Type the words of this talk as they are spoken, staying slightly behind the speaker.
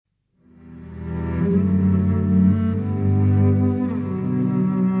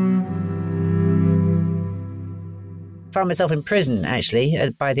found myself in prison actually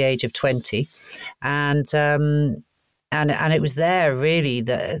by the age of 20, and it was there really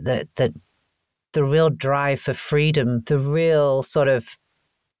that the real drive for freedom, the real sort of,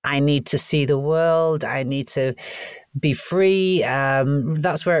 I need to see the world, I need to be free.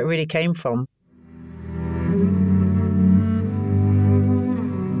 That's where it really came from.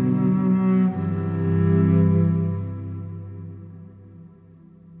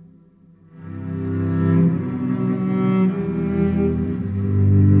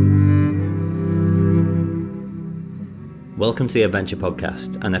 Welcome to the Adventure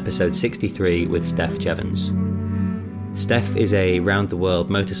Podcast and episode 63 with Steph Jeavons. Steph is a round-the-world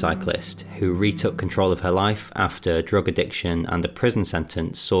motorcyclist who retook control of her life after drug addiction and a prison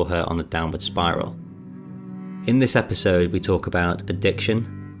sentence saw her on a downward spiral. In this episode, we talk about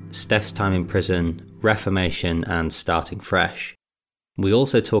addiction, Steph's time in prison, reformation, and starting fresh. We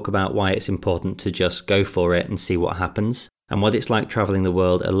also talk about why it's important to just go for it and see what happens, and what it's like travelling the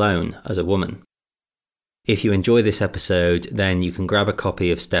world alone as a woman. If you enjoy this episode, then you can grab a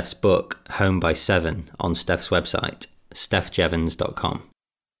copy of Steph's book, Home by 7, on Steph's website, stephjeavons.com.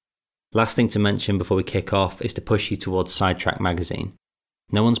 Last thing to mention before we kick off is to push you towards Sidetrack magazine.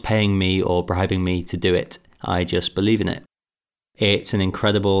 No one's paying me or bribing me to do it, I just believe in it. It's an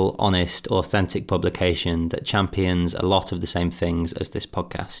incredible, honest, authentic publication that champions a lot of the same things as this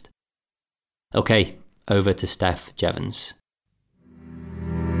podcast. Okay, over to Steph Jeavons.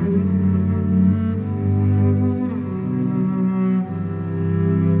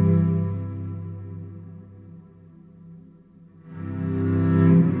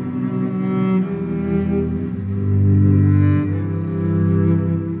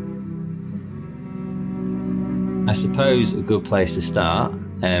 I suppose a good place to start.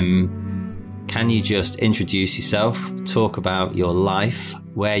 Can you just introduce yourself, talk about your life,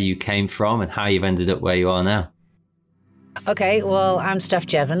 where you came from and how you've ended up where you are now? Okay, well, I'm Steph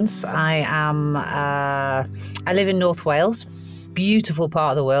Jeavons. I live in North Wales, beautiful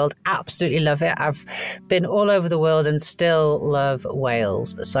part of the world, absolutely love it. I've been all over the world and still love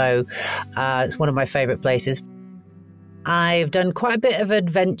Wales. So it's one of my favourite places. I've done quite a bit of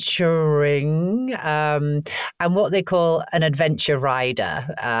adventuring. I'm what they call an adventure rider,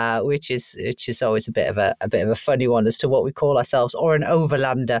 which is always a bit of a funny one as to what we call ourselves, or an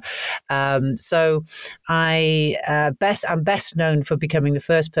overlander. So I'm best known for becoming the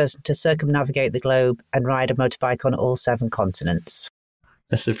first person to circumnavigate the globe and ride a motorbike on all 7 continents.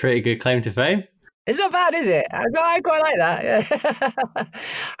 That's a pretty good claim to fame. It's not bad, is it? I quite like that.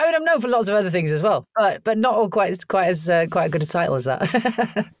 I mean, I'm known for lots of other things as well, but not all quite as good a title as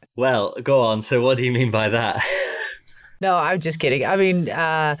that. Well, go on. So what do you mean by that? No, I'm just kidding. I mean,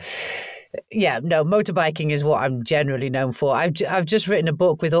 motorbiking is what I'm generally known for. I've just written a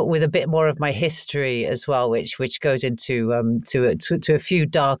book with a bit more of my history as well, which goes into to a few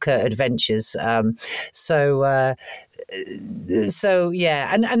darker adventures. So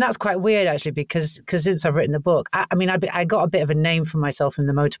yeah, and that's quite weird actually, because since I've written the book, I got a bit of a name for myself in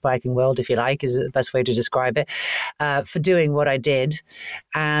the motorbikeing world, if you like, is the best way to describe it, for doing what I did,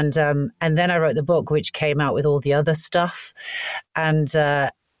 and then I wrote the book, which came out with all the other stuff, and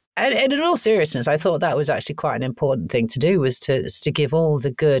in all seriousness, I thought that was actually quite an important thing to do, was to give all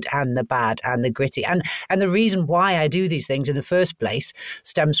the good and the bad and the gritty, and the reason why I do these things in the first place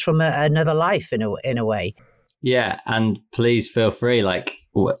stems from another life in a way. Yeah, and please feel free,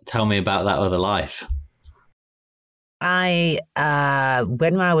 tell me about that other life. When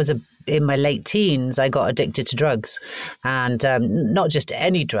I was in my late teens, I got addicted to drugs, and not just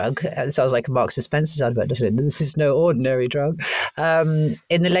any drug. It sounds like a Marks and Spencer's advert, doesn't it? This is no ordinary drug. In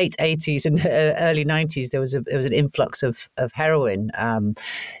the late 80s and early 90s, there was an influx of heroin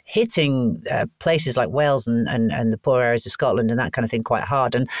hitting places like Wales and the poor areas of Scotland and that kind of thing quite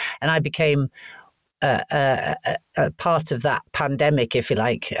hard, and I became a part of that pandemic, if you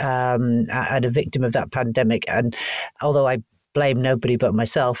like, and a victim of that pandemic. And although I blame nobody but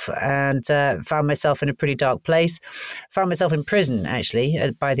myself, and found myself in a pretty dark place, found myself in prison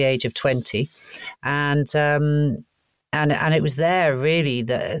actually by the age of 20, and it was there really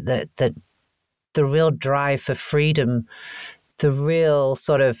that the real drive for freedom, the real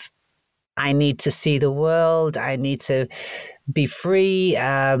sort of, I need to see the world, I need to be free.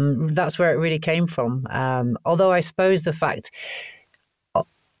 That's where it really came from. Although I suppose the fact,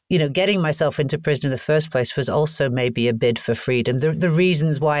 getting myself into prison in the first place was also maybe a bid for freedom. The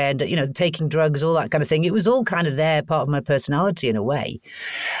reasons why I ended up, taking drugs, all that kind of thing, it was all kind of there, part of my personality in a way.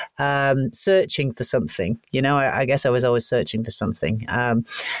 Searching for something, I guess I was always searching for something.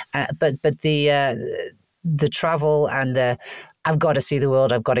 But the travel and I've got to see the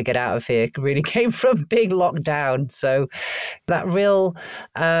world. I've got to get out of here. It really came from being locked down. So that real,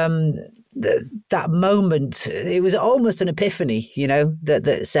 that moment, it was almost an epiphany,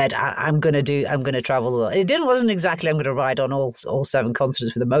 that said, I'm going to travel the world. Wasn't exactly, I'm going to ride on all 7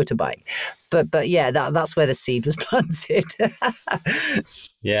 continents with a motorbike. But yeah, that's where the seed was planted.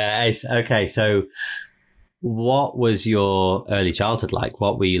 Yeah. Okay. So what was your early childhood like?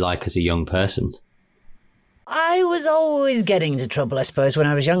 What were you like as a young person? I was always getting into trouble, I suppose, when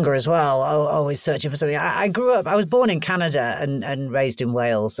I was younger as well. Always searching for something. I grew up. I was born in Canada and raised in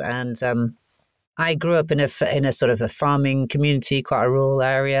Wales, and I grew up in a sort of a farming community, quite a rural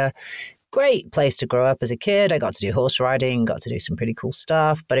area. Great place to grow up as a kid. I got to do horse riding, got to do some pretty cool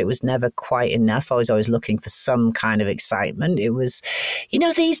stuff, but it was never quite enough. I was always looking for some kind of excitement. It was,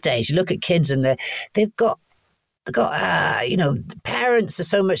 these days you look at kids and they've got parents are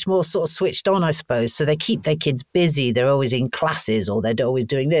so much more sort of switched on, I suppose. So they keep their kids busy. They're always in classes, or they're always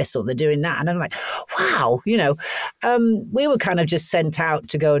doing this, or they're doing that. And I'm like, wow, we were kind of just sent out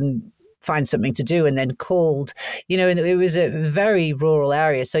to go and find something to do, and then called, and it was a very rural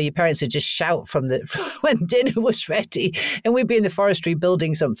area. So your parents would just shout from when dinner was ready, and we'd be in the forestry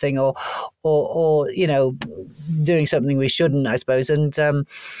building something or doing something we shouldn't, I suppose. And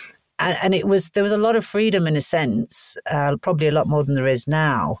there was a lot of freedom in a sense, probably a lot more than there is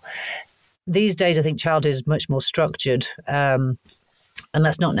now. These days, I think childhood is much more structured, and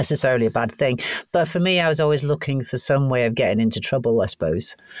that's not necessarily a bad thing. But for me, I was always looking for some way of getting into trouble, I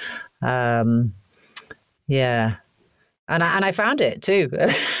suppose. Yeah. And I found it too.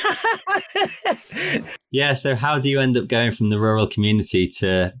 Yeah. So how do you end up going from the rural community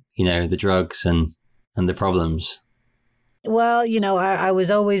to, the drugs and the problems? Well, I was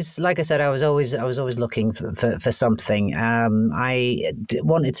always, like I said, I was always looking for something. I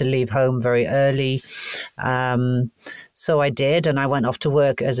wanted to leave home very early, so I did, and I went off to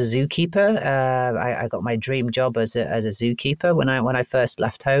work as a zookeeper. I got my dream job as a zookeeper when I first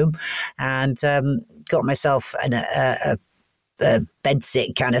left home, and got myself a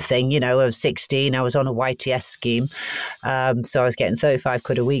bedsit kind of thing. I was 16. I was on a YTS scheme, so I was getting 35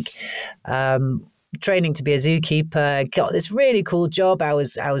 quid a week. Training to be a zookeeper, got this really cool job. I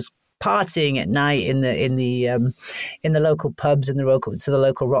was partying at night in the local pubs and the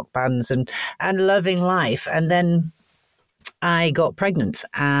local rock bands and loving life. And then I got pregnant,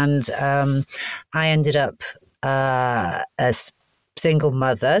 and I ended up as single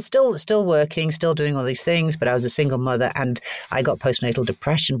mother, still working, still doing all these things, but I was a single mother, and I got postnatal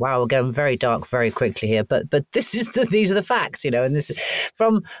depression. Wow, we're going very dark very quickly here, but these are the facts, and this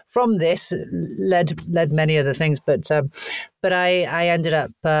from this led many other things, but I ended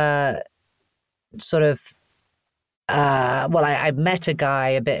up I met a guy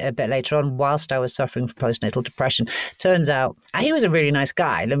a bit later on whilst I was suffering from postnatal depression. Turns out he was a really nice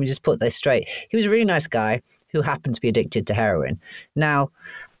guy. Let me just put this straight. He was a really nice guy who happened to be addicted to heroin. Now,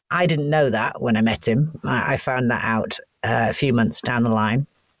 I didn't know that when I met him. I found that out a few months down the line.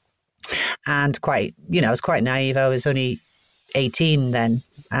 And I was quite naive. I was only 18 then.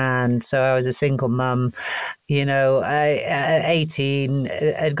 And so I was a single mum, at 18,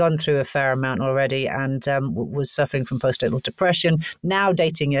 had gone through a fair amount already, and was suffering from postnatal depression, now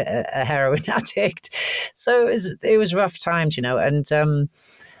dating a heroin addict. So it was rough times, and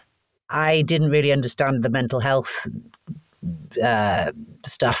I didn't really understand the mental health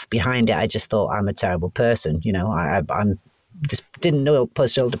stuff behind it. I just thought, I'm a terrible person. I just didn't know what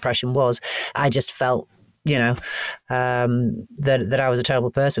postnatal depression was. I just felt, that I was a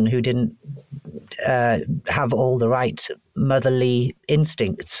terrible person who didn't have all the right motherly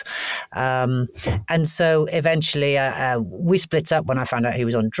instincts. And so eventually we split up when I found out he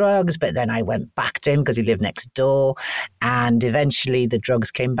was on drugs, but then I went back to him because he lived next door, and eventually the drugs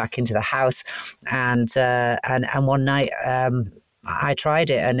came back into the house, and one night I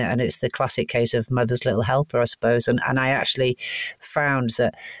tried it, and it's the classic case of mother's little helper, I suppose, and I actually found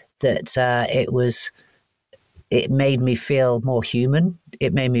that it made me feel more human.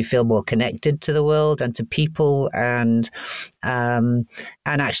 It made me feel more connected to the world and to people, and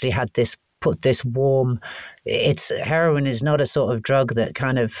actually put this warm. Heroin is not a sort of drug that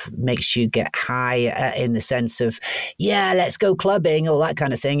kind of makes you get high in the sense of, yeah, let's go clubbing, all that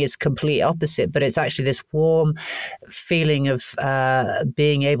kind of thing. It's complete opposite, but it's actually this warm feeling of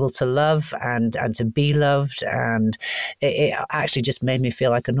being able to love and to be loved, and it actually just made me feel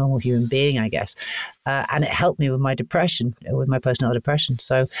like a normal human being, I guess, and it helped me with my depression, with my postnatal depression.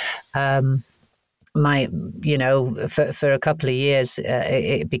 So for a couple of years,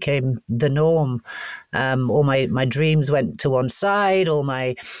 it became the norm. All my dreams went to one side. All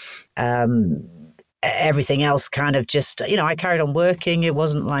my everything else kind of just, I carried on working. It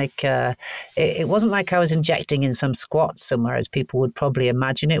wasn't like it wasn't like I was injecting in some squat somewhere, as people would probably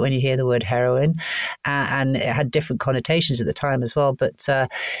imagine it when you hear the word heroin, and it had different connotations at the time as well. But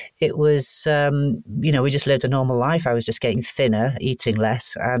it was, we just lived a normal life. I was just getting thinner, eating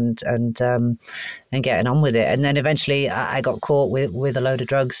less, and getting on with it. And then eventually, I got caught with a load of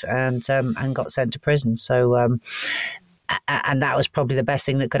drugs and got sent to prison. So. And that was probably the best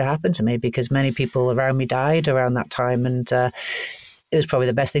thing that could have happened to me, because many people around me died around that time, and it was probably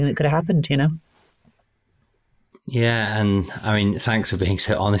the best thing that could have happened, Yeah, and I mean, thanks for being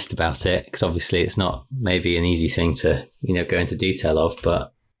so honest about it, because obviously it's not maybe an easy thing to, go into detail of,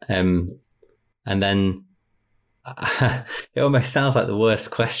 but and then it almost sounds like the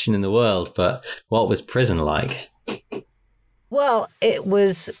worst question in the world, but what was prison like? Well, it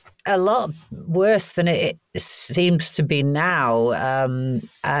was a lot worse than it seems to be now.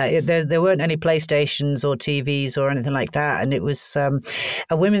 There weren't any PlayStations or TVs or anything like that, and it was a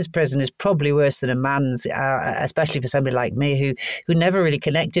women's prison is probably worse than a man's, especially for somebody like me who never really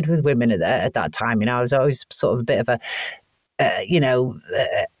connected with women at that time. I was always sort of a bit of a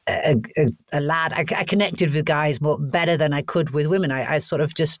lad. I connected with guys better than I could with women. I sort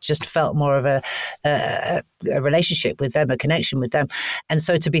of just felt more of a relationship with them, a connection with them. And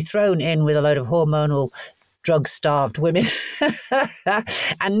so to be thrown in with a load of hormonal, drug-starved women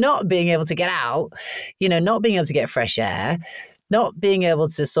and not being able to get out, not being able to get fresh air, not being able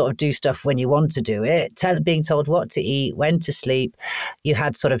to sort of do stuff when you want to do it, being told what to eat, when to sleep. You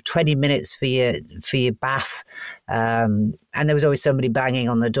had sort of 20 minutes for your bath, and there was always somebody banging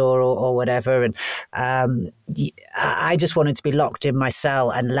on the door or whatever. And I just wanted to be locked in my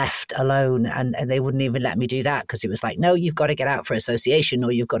cell and left alone, and they wouldn't even let me do that, because it was like, no, you've got to get out for association,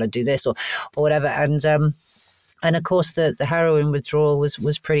 or you've got to do this or whatever. And of course, the heroin withdrawal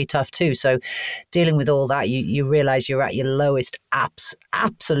was pretty tough too. So dealing with all that, you realise you're at your lowest,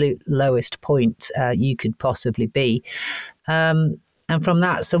 absolute lowest point you could possibly be. And from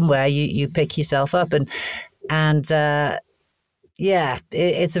that, somewhere you pick yourself up. And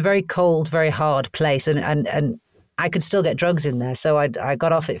it's a very cold, very hard place. And I could still get drugs in there. So I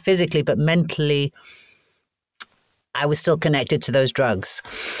got off it physically, but mentally, I was still connected to those drugs.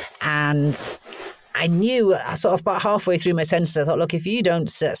 And I knew sort of about halfway through my sentence, I thought, look, if you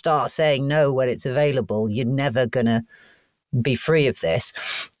don't start saying no when it's available, you're never going to be free of this.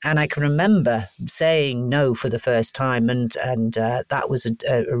 And I can remember saying no for the first time. And that was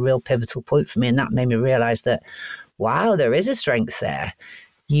a real pivotal point for me. And that made me realize that, wow, there is a strength there.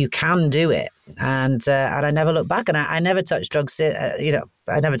 You can do it. And I never looked back. And I never touched drugs,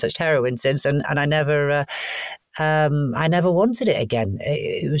 I never touched heroin since. And I never wanted it again.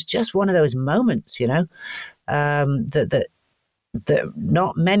 It was just one of those moments, that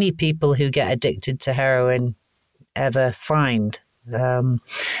not many people who get addicted to heroin ever find.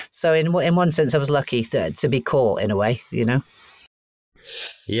 So in one sense, I was lucky to be caught in a way,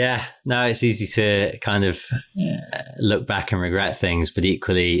 Yeah, no, it's easy to kind of look back and regret things, but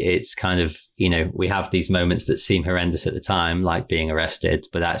equally it's kind of, we have these moments that seem horrendous at the time, like being arrested,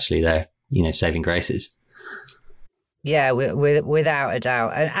 but actually they're, saving graces. Yeah, without a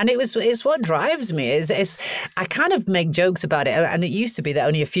doubt, and it's what drives me. Is I kind of make jokes about it, and it used to be that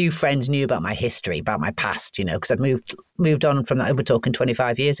only a few friends knew about my history, about my past, because I'd moved on from that. We're talking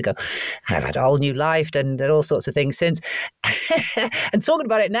 25 years ago, and I've had a whole new life and all sorts of things since. And talking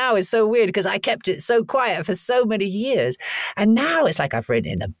about it now is so weird, because I kept it so quiet for so many years, and now it's like I've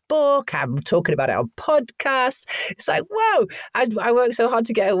written in a book. I'm talking about it on podcasts. It's like, whoa! I worked so hard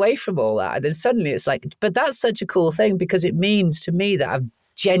to get away from all that, and then suddenly it's like, but that's such a cool thing, because it means to me that I've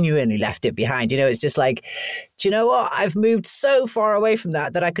genuinely left it behind. It's just like, do you know what? I've moved so far away from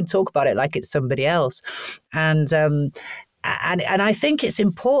that I can talk about it like it's somebody else. And I think it's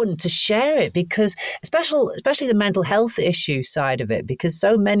important to share it, because especially the mental health issue side of it, because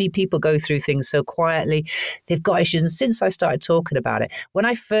so many people go through things so quietly. They've got issues. And since I started talking about it, when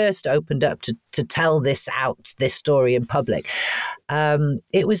I first opened up to tell this story in public,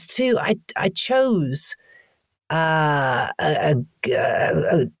 it was I chose a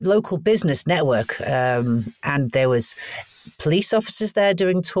local business network, and there was police officers there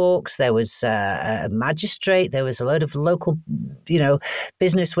doing talks. There was a magistrate. There was a load of local,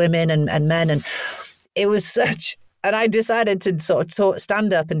 business women and men, and it was such. And I decided to sort of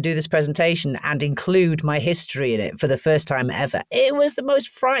stand up and do this presentation and include my history in it for the first time ever. It was the most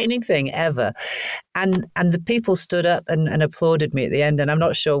frightening thing ever. And the people stood up and applauded me at the end. And I'm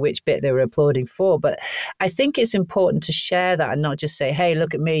not sure which bit they were applauding for, but I think it's important to share that and not just say, hey,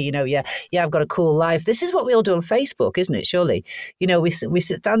 look at me, I've got a cool life. This is what we all do on Facebook, isn't it? Surely, we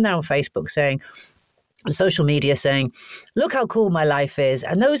sit down there on Facebook saying, social media saying, look how cool my life is.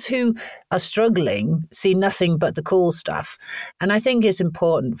 And those who are struggling see nothing but the cool stuff. And I think it's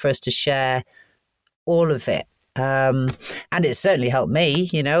important for us to share all of it. And it certainly helped me,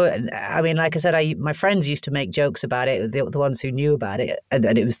 I mean, like I said, my friends used to make jokes about it, the ones who knew about it. And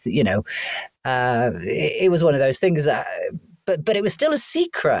it was, it was one of those things that, but it was still a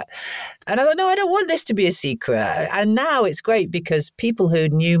secret. And I thought, no, I don't want this to be a secret. And now it's great because people who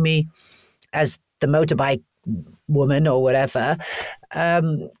knew me as the motorbike woman or whatever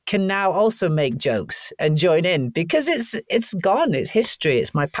can now also make jokes and join in, because it's gone, it's history,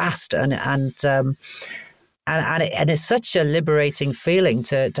 it's my past, and it's such a liberating feeling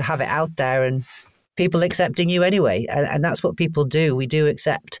to have it out there and people accepting you anyway. And that's what people do. We do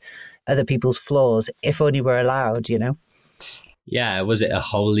accept other people's flaws, if only we're allowed, Yeah. Was it a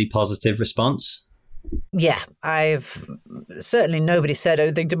wholly positive response? Yeah, certainly nobody said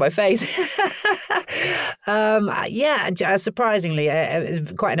anything to my face. Surprisingly, it was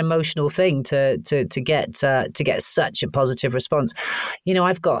quite an emotional thing to get such a positive response.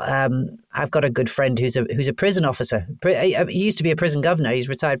 I've got a good friend who's a prison officer. He used to be a prison governor. He's a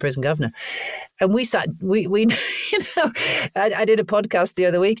retired prison governor, and we I did a podcast the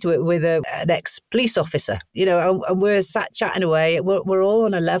other week with an ex police officer. And we're sat chatting away. We're all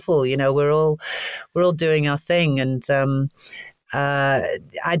on a level. We're all doing our thing, and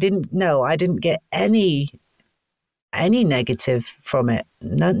I didn't get any negative from it.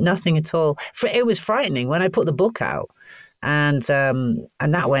 Nothing at all. It was frightening when I put the book out, and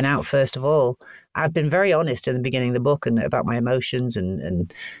that went out first of all. I've been very honest in the beginning of the book and about my emotions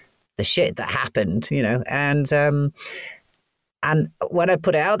and the shit that happened, and when I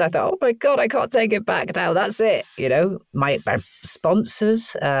put it out, I thought, oh my God, I can't take it back now. That's it. My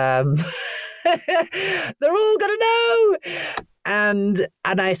sponsors, they're all going to know. And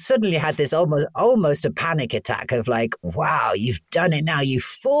I suddenly had this almost a panic attack of like, wow, you've done it now, you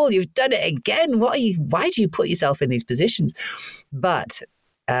fool, you've done it again. Why do you put yourself in these positions? But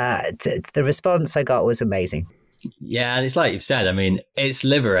the response I got was amazing. Yeah, and it's like you've said, I mean, it's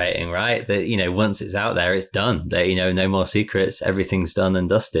liberating, right? That, once it's out there, it's done. That, no more secrets, everything's done and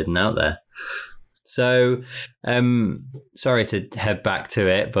dusted and out there. So, sorry to head back to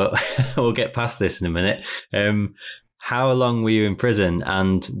it, but we'll get past this in a minute. How long were you in prison,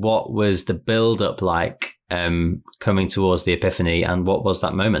 and what was the build up like coming towards the epiphany, and what was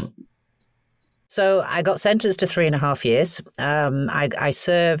that moment? So I got sentenced to 3.5 years. I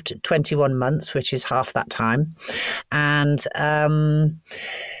served 21 months, which is half that time. And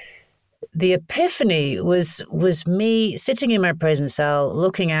the epiphany was me sitting in my prison cell,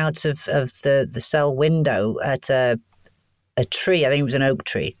 looking out of the cell window at a tree. I think it was an oak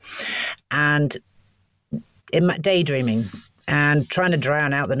tree. And daydreaming and trying to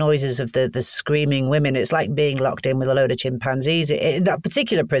drown out the noises of the screaming women. It's like being locked in with a load of chimpanzees. In that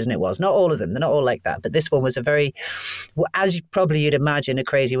particular prison it was. Not all of them. They're not all like that. But this one was a very, as you'd imagine, a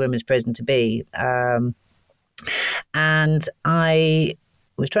crazy women's prison to be. And I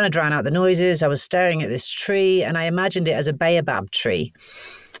was trying to drown out the noises. I was staring at this tree, and I imagined it as a baobab tree.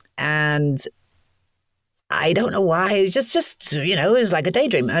 And I don't know why. It was just it was like a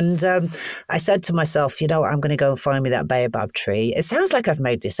daydream. And I said to myself, I'm going to go and find me that baobab tree. It sounds like I've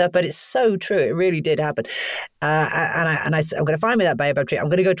made this up, but it's so true. It really did happen. I'm going to find me that baobab tree. I'm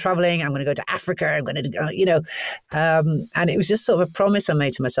going to go traveling. I'm going to go to Africa. I'm going to, and it was just sort of a promise I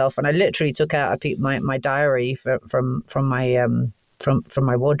made to myself. And I literally took out my diary from my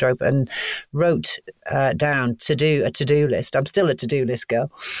wardrobe and wrote down a to-do list. I'm still a to-do list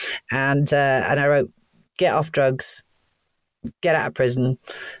girl. And I wrote, get off drugs, get out of prison,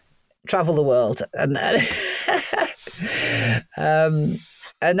 travel the world, and that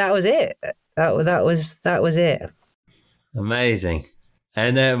was it. That was it. Amazing.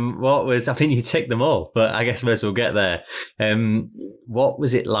 And what was? I think you ticked them all, but I guess we'll get there. What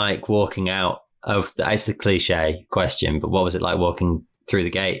was it like walking out of? It's a cliche question, but what was it like walking through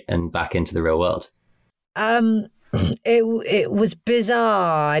the gate and back into the real world? It was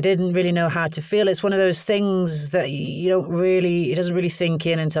bizarre. I didn't really know how to feel. It's one of those things that it doesn't really sink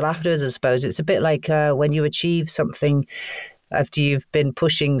in until afterwards, I suppose. It's a bit like when you achieve something after you've been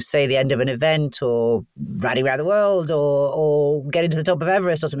pushing, say, the end of an event or riding around the world or getting to the top of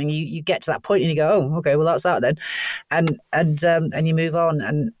Everest or something. You get to that point and you go, oh, okay, well, that's that then. And you move on.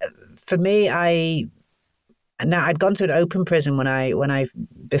 And for me, I now I'd gone to an open prison when I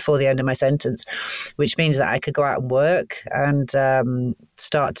before the end of my sentence, which means that I could go out and work and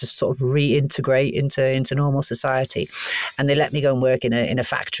start to sort of reintegrate into normal society. And they let me go and work in a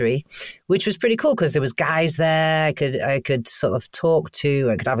factory, which was pretty cool because there was guys there I could sort of talk to.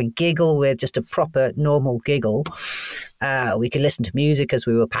 I could have a giggle with, just a proper normal giggle. We could listen to music as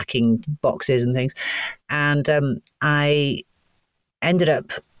we were packing boxes and things. And I ended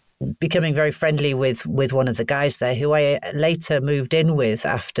up becoming very friendly with one of the guys there, who I later moved in with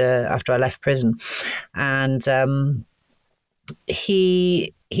after I left prison. And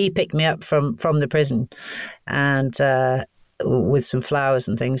he picked me up from the prison, and with some flowers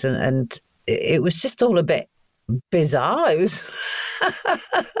and things, and it was just all a bit bizarre. It was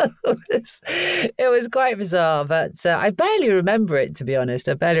it was quite bizarre, but I barely remember it, to be honest.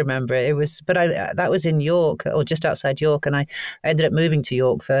 I barely remember it. It was, but that was in York, or just outside York, and I ended up moving to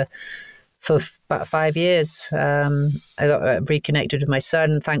York for about 5 years. I got reconnected with my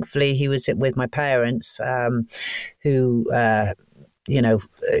son. Thankfully, he was with my parents, who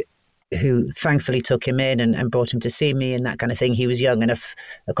thankfully took him in and brought him to see me and that kind of thing. He was young enough,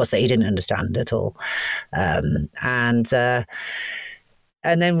 of course, that he didn't understand at all.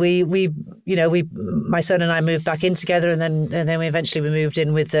 And then we my son and I moved back in together, and then we eventually moved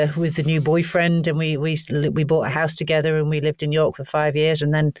in with the new boyfriend, and we bought a house together, and we lived in York for 5 years,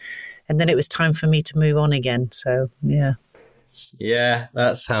 and then it was time for me to move on again. So yeah,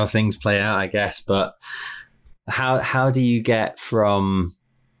 that's how things play out, I guess. But how do you get from,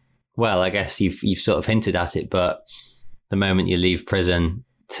 well, I guess you've sort of hinted at it, but the moment you leave prison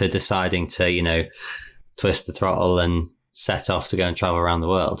to deciding to, twist the throttle and set off to go and travel around the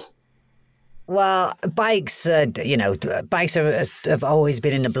world? Well, bikes, bikes have always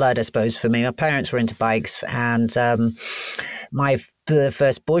been in the blood, I suppose, for me. My parents were into bikes, and my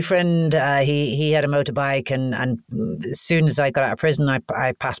first boyfriend, he had a motorbike, and as soon as I got out of prison, I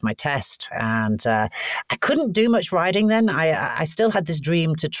passed my test, and I couldn't do much riding then. I still had this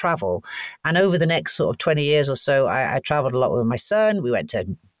dream to travel, and over the next sort of 20 years or so, I traveled a lot with my son. We went to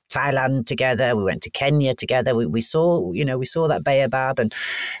Thailand together. We went to Kenya together. We saw that baobab,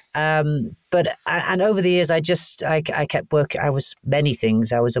 and over the years, I kept working. I was many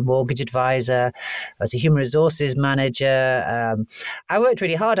things. I was a mortgage advisor. I was a human resources manager. I worked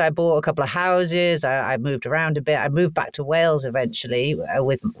really hard. I bought a couple of houses. I moved around a bit. I moved back to Wales eventually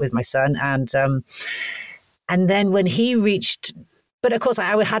with my son, and then when he reached. But of course,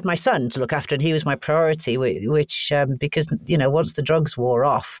 I had my son to look after, and he was my priority, which because, once the drugs wore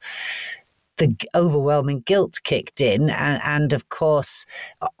off, the overwhelming guilt kicked in. And of course,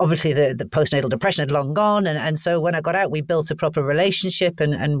 obviously, the postnatal depression had long gone. And so when I got out, we built a proper relationship,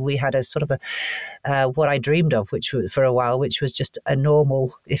 and we had a sort of what I dreamed of, which for a while, which was just a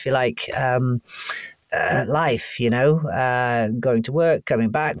normal, if you like, life, going to work, coming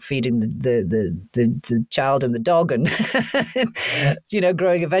back, feeding the child and the dog, and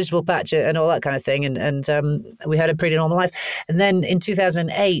growing a vegetable patch and all that kind of thing, and we had a pretty normal life. And then in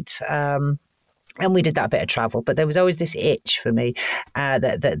 2008, and we did that bit of travel, but there was always this itch for me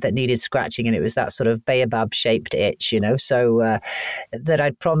that needed scratching, and it was that sort of baobab shaped itch, so that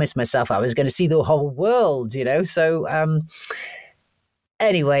I'd promised myself I was going to see the whole world, so.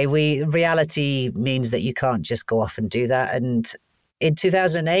 Anyway, reality means that you can't just go off and do that. And in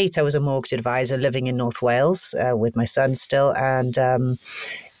 2008, I was a mortgage advisor living in North Wales with my son still, and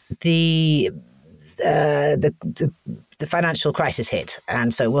the financial crisis hit,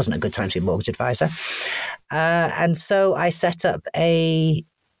 and so it wasn't a good time to be a mortgage advisor. And so I set up a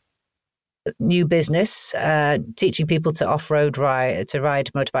new business teaching people to ride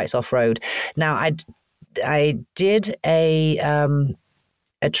motorbikes off road. Now, I did a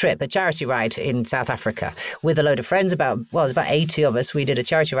charity ride in South Africa with a load of friends. It was about 80 of us. We did a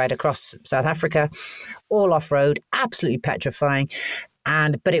charity ride across South Africa, all off-road, absolutely petrifying.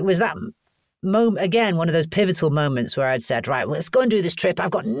 But it was that moment, again, one of those pivotal moments where I'd said, right, well, let's go and do this trip. I've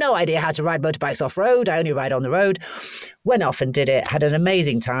got no idea how to ride motorbikes off-road. I only ride on the road. Went off and did it, had an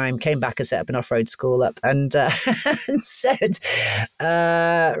amazing time, came back and set up an off-road school up, and said,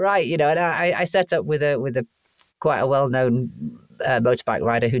 right, and I set up with a quite a well-known motorbike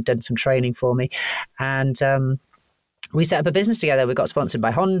rider who'd done some training for me, and we set up a business together. We got sponsored by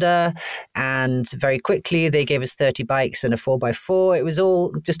Honda, and very quickly they gave us 30 bikes and a 4x4. It was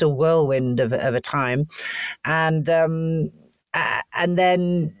all just a whirlwind of a time, and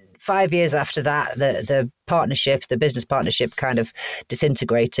then 5 years after that, the business partnership kind of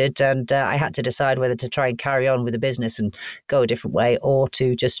disintegrated, and I had to decide whether to try and carry on with the business and go a different way, or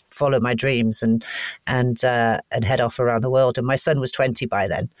to just follow my dreams and head off around the world. And my son was 20 by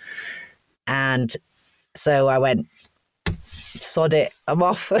then, and So I went, sod it, I'm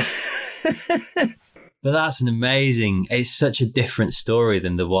off. But that's it's such a different story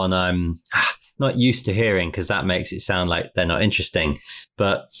than the one I'm not used to hearing, because that makes it sound like they're not interesting.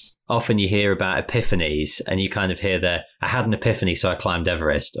 But often you hear about epiphanies and you kind of hear I had an epiphany, so I climbed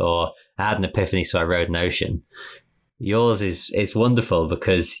Everest, or I had an epiphany, so I rode an ocean. Yours is wonderful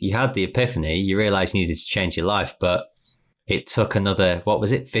because you had the epiphany, you realized you needed to change your life, but it took another,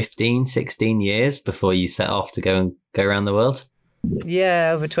 15, 16 years before you set off to go around the world?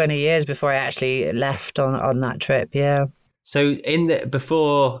 Yeah, over 20 years before I actually left on that trip. Yeah. So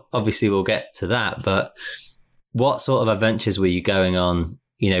before, obviously we'll get to that, but what sort of adventures were you going on,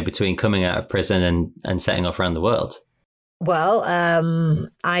 between coming out of prison and setting off around the world? Well,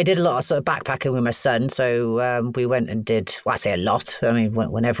 I did a lot of sort of backpacking with my son. So we went and did, I say a lot. I mean,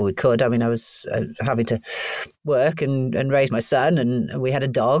 whenever we could. I mean, I was having to work and raise my son, and we had a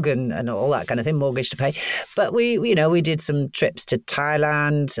dog and all that kind of thing, mortgage to pay. But we did some trips to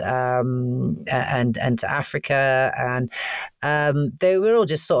Thailand and to Africa, and they were all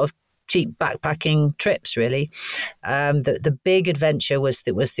just sort of cheap backpacking trips, really. The big adventure was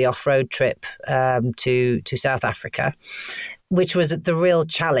the off-road trip to South Africa, which was the real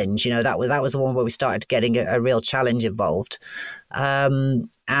challenge. That was the one where we started getting a real challenge involved. And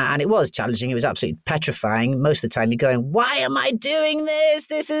it was challenging. It was absolutely petrifying. Most of the time you're going, why am I doing this?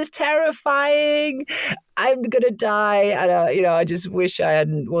 This is terrifying. I'm going to die. And, I just wish I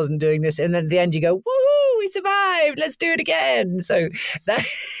wasn't doing this. And then at the end you go, woohoo, we survived. Let's do it again. So that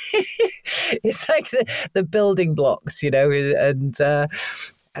it's like the building blocks, and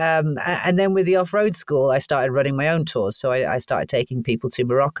then with the off-road school, I started running my own tours. So I started taking people to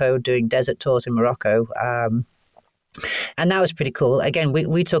Morocco, doing desert tours in Morocco. And that was pretty cool. Again,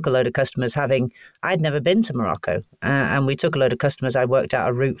 we took a load of customers I'd never been to Morocco. And we took a load of customers. I worked out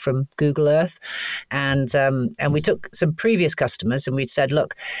a route from Google Earth. And we took some previous customers and we said,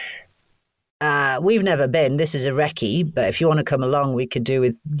 look, we've never been. This is a recce, but if you want to come along, we could do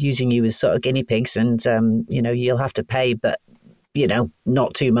with using you as sort of guinea pigs, and you'll have to pay, but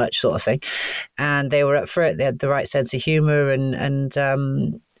not too much, sort of thing. And they were up for it. They had the right sense of humor, and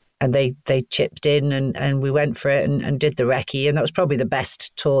they chipped in, and we went for it and did the recce, and that was probably the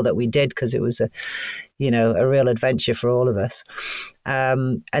best tour that we did because it was a real adventure for all of us.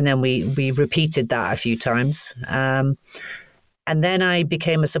 And then we repeated that a few times. And then I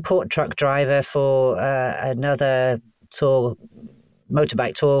became a support truck driver for another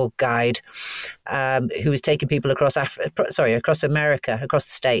motorbike tour guide who was taking people across America, across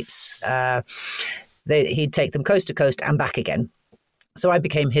the States. He'd take them coast to coast and back again. So I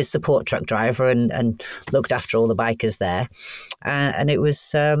became his support truck driver and looked after all the bikers there. And it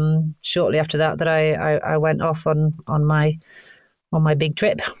was shortly after that I went off on my big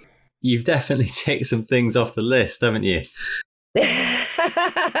trip. You've definitely ticked some things off the list, haven't you?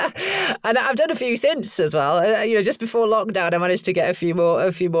 And I've done a few since as well. Just before lockdown, I managed to get a few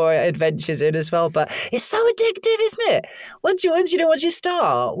more adventures in as well. But it's so addictive, isn't it? Once you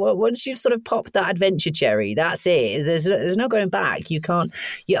start, once you've sort of popped that adventure cherry, that's it. There's no going back. You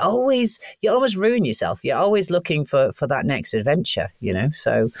almost ruin yourself. You're always looking for that next adventure.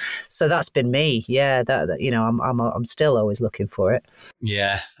 So that's been me. Yeah, I'm still always looking for it.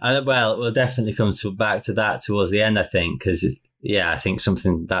 Yeah, well, we'll definitely come back to that towards the end, I think, because I think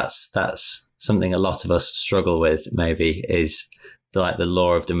something that's something a lot of us struggle with maybe is the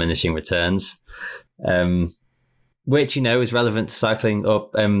law of diminishing returns, which is relevant to cycling or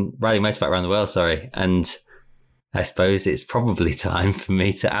riding motorbike around the world. Sorry, and I suppose it's probably time for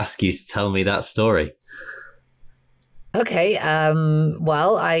me to ask you to tell me that story. Okay.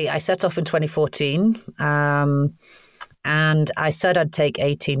 Well, I set off in 2014. And I said I'd take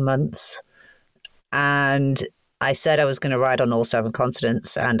 18 months, and I said I was going to ride on all 7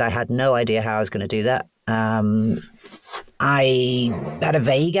 continents, and I had no idea how I was going to do that. I had a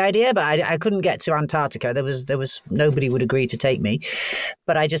vague idea, but I couldn't get to Antarctica. There was nobody would agree to take me,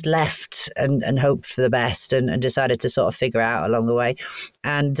 but I just left and hoped for the best and decided to sort of figure out along the way.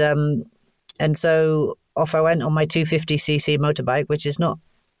 And so off I went on my 250cc motorbike, which is not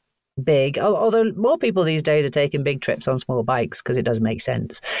big, although more people these days are taking big trips on small bikes because it does make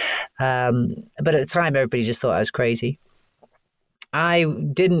sense. But at the time, everybody just thought I was crazy. I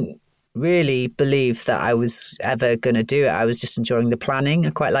didn't really believe that I was ever going to do it. I was just enjoying the planning. I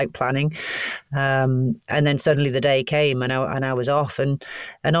quite like planning. And then suddenly the day came and I was off and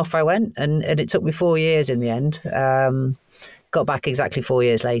off I went. And it took me 4 years in the end. Got back exactly 4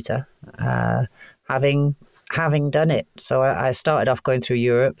 years later, having done it. So I started off going through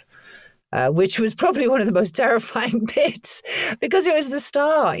Europe. which was probably one of the most terrifying bits because it was the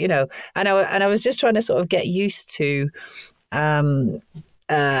start, and I was just trying to sort of get used to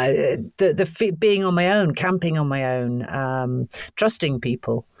being on my own, camping on my own, trusting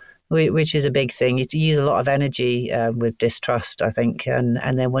people, which is a big thing. You use a lot of energy with distrust, I think, and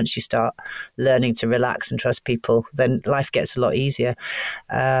then once you start learning to relax and trust people, then life gets a lot easier.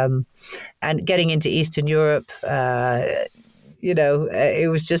 And getting into Eastern Europe,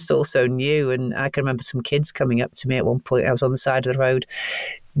 it was just all so new. And I can remember some kids coming up to me at one point. I was on the side of the road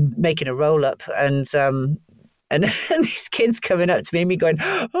making a roll up, and these kids coming up to me going,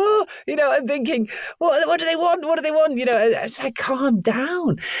 oh, and thinking, what do they want? What do they want? It's like, calm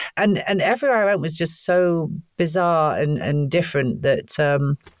down. And everywhere I went was just so bizarre and different that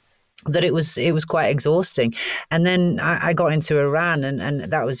it was quite exhausting. And then I got into Iran, and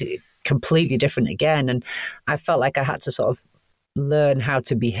that was completely different again. And I felt like I had to sort of learn how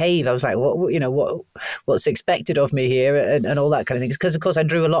to behave. I was like, what's expected of me here, and all that kind of thing. Because of course I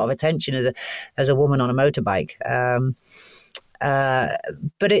drew a lot of attention as a woman on a motorbike.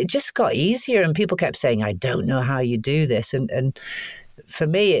 But it just got easier, and people kept saying, I don't know how you do this. And for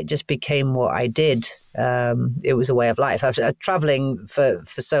me, it just became what I did. It was a way of life. After traveling for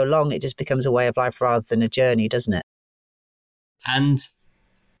so long, it just becomes a way of life rather than a journey, doesn't it? And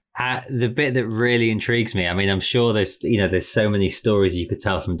the bit that really intrigues me, I mean, I'm sure there's so many stories you could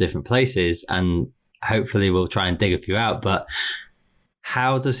tell from different places, and hopefully we'll try and dig a few out, but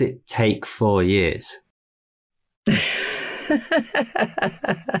how does it take 4 years?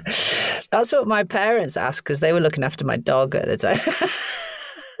 That's what my parents asked, because they were looking after my dog at the time.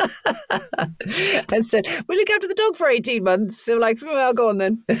 I said, we'll look after the dog for 18 months. They were like, well, go on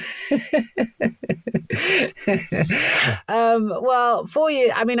then. Well, 4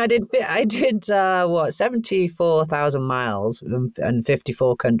 years, I mean, I did 74,000 miles and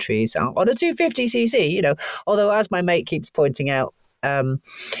 54 countries on a 250cc, although as my mate keeps pointing out,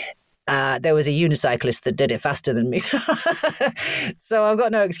 there was a unicyclist that did it faster than me. So I've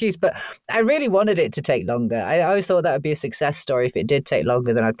got no excuse, but I really wanted it to take longer. I always thought that would be a success story if it did take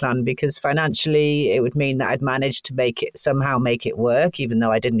longer than I'd planned, because financially it would mean that I'd managed to somehow make it work, even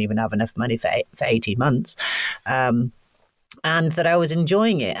though I didn't even have enough money for 18 months. And that I was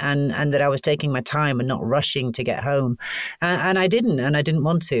enjoying it, and that I was taking my time and not rushing to get home. And I didn't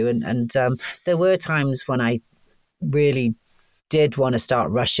want to. And there were times when I really did want to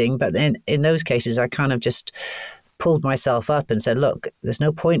start rushing, but then in those cases I kind of just pulled myself up and said, look, there's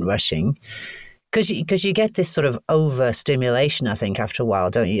no point rushing, because you get this sort of overstimulation, I think, after a while,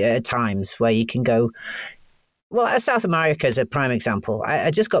 don't you, at times, where you can go, well, South America is a prime example.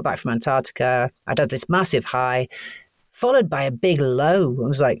 I just got back from Antarctica. I'd had this massive high followed by a big low. I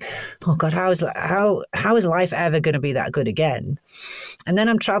was like, oh God, how is life ever going to be that good again? And then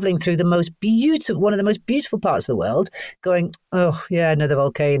I'm traveling through one of the most beautiful parts of the world, going, oh yeah, another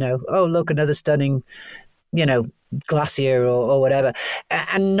volcano. Oh, look, another stunning, glacier or whatever,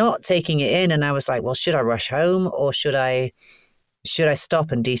 and not taking it in. And I was like, well, should I rush home, or should I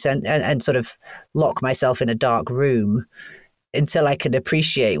stop and descend and sort of lock myself in a dark room until I can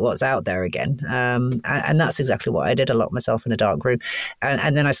appreciate what's out there again? And that's exactly what I did. I locked myself in a dark room,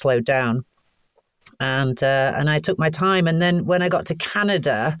 and then I slowed down, and I took my time. And then when I got to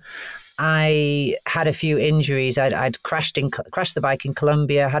Canada, I had a few injuries. I'd crashed the bike in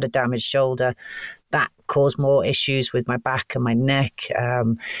Colombia, had a damaged shoulder. That caused more issues with my back and my neck.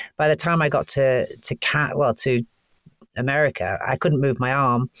 By the time I got to America, I couldn't move my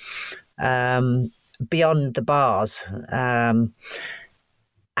arm beyond the bars.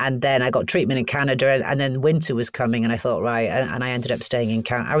 And then I got treatment in Canada, and then winter was coming, and I thought, right, and I ended up staying in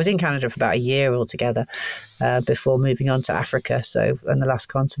Canada. I was in Canada for about a year altogether before moving on to Africa, and the last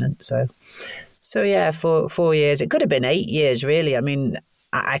continent. So yeah, for 4 years. It could have been 8 years, really. I mean,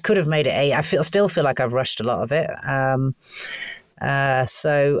 I could have made it 8. I still feel like I've rushed a lot of it.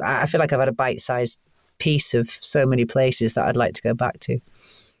 So I feel like I've had a bite-sized piece of so many places that I'd like to go back to.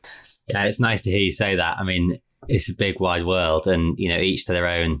 Yeah, it's nice to hear you say that. I mean, it's a big wide world, and each to their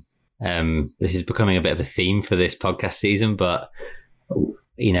own. This is becoming a bit of a theme for this podcast season, but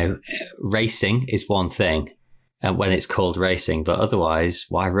racing is one thing when it's called racing, but otherwise,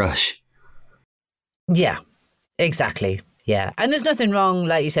 why rush? Yeah, exactly. Yeah, and there's nothing wrong,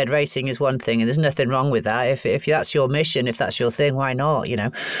 like you said, racing is one thing, and there's nothing wrong with that. If that's your mission, if that's your thing, why not?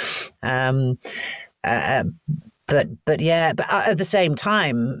 But at the same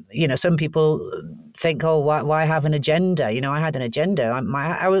time, some people think, oh, why have an agenda? I had an agenda.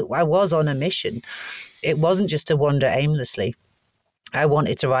 I was on a mission. It wasn't just to wander aimlessly. I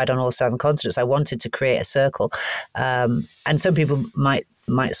wanted to ride on all 7 continents. I wanted to create a circle. And some people might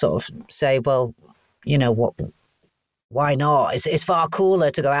might sort of say, well, you know what? Why not? It's far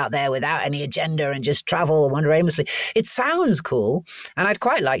cooler to go out there without any agenda and just travel and wander aimlessly. It sounds cool, and I'd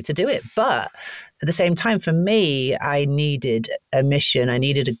quite like to do it. But at the same time, for me, I needed a mission. I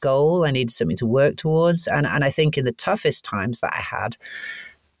needed a goal. I needed something to work towards. And I think in the toughest times that I had,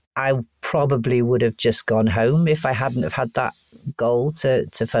 I probably would have just gone home if I hadn't have had that goal to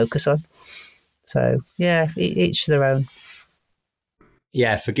focus on. So, yeah, each their own.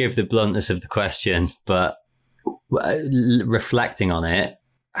 Yeah, forgive the bluntness of the question, but reflecting on it,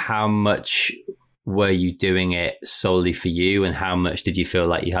 how much were you doing it solely for you, and how much did you feel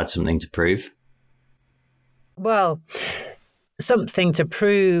like you had something to prove? Well, something to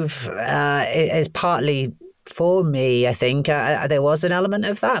prove is partly for me, I think. There was an element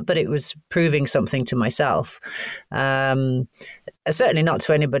of that, but it was proving something to myself. Certainly not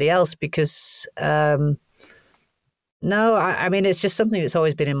to anybody else, because no, I mean, it's just something that's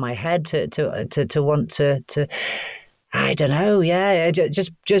always been in my head to want to I don't know, yeah,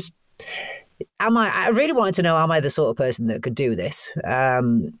 just I really wanted to know, am I the sort of person that could do this?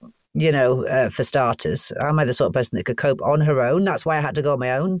 For starters, am I the sort of person that could cope on her own? That's why I had to go on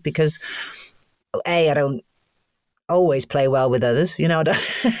my own, because I don't always play well with others, certainly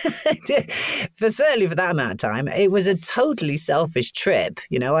for that amount of time. It was a totally selfish trip.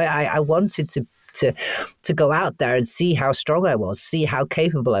 I wanted to go out there and see how strong I was, see how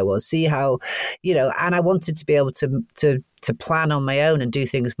capable I was, see how, and I wanted to be able to plan on my own and do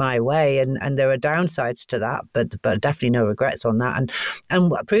things my way. And there are downsides to that, but definitely no regrets on that.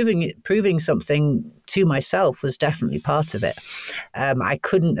 And proving something to myself was definitely part of it. I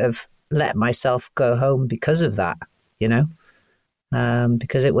couldn't have let myself go home because of that,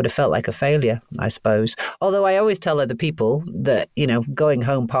 because it would have felt like a failure, I suppose. Although I always tell other people that, going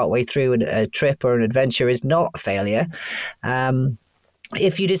home partway through a trip or an adventure is not a failure.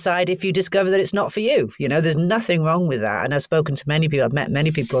 If you discover that it's not for you, there's nothing wrong with that. And I've spoken to many people, I've met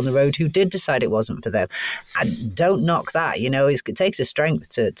many people on the road who did decide it wasn't for them. And don't knock that, it takes a strength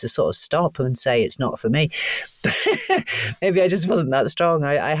to sort of stop and say it's not for me. Maybe I just wasn't that strong.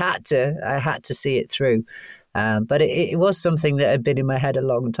 I had to see it through. But it was something that had been in my head a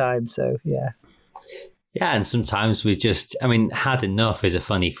long time. So, yeah. Yeah, and sometimes had enough is a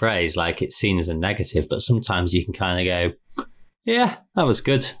funny phrase, like it's seen as a negative, but sometimes you can kind of go, yeah, that was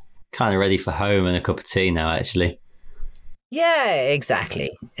good. Kind of ready for home and a cup of tea now, actually. Yeah,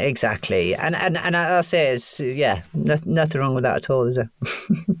 exactly. And I'll say nothing wrong with that at all, is there?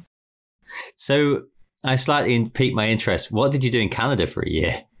 So I slightly piqued my interest. What did you do in Canada for a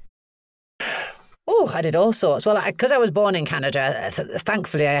year? Oh, I did all sorts. Well, because I was born in Canada,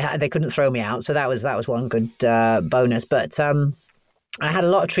 thankfully they couldn't throw me out, so that was one good bonus. But I had a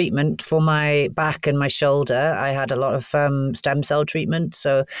lot of treatment for my back and my shoulder. I had a lot of stem cell treatment,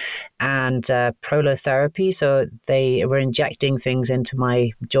 and prolotherapy. So they were injecting things into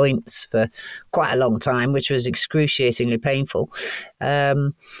my joints for quite a long time, which was excruciatingly painful.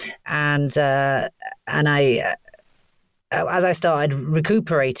 And I. As I started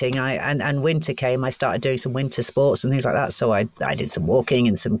recuperating and winter came, I started doing some winter sports and things like that. So I did some walking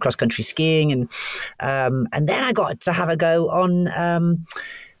and some cross-country skiing. And then I got to have a go on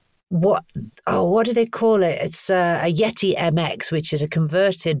what do they call it? It's a Yeti MX, which is a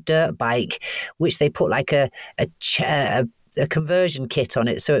converted dirt bike, which they put like a conversion kit on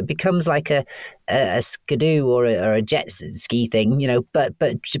it. So it becomes like a skidoo or a jet ski thing, but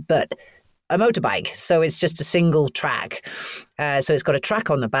a motorbike. So it's just a single track. So it's got a track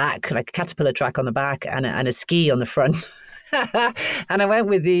on the back, like a caterpillar track on the back, and a ski on the front. And I went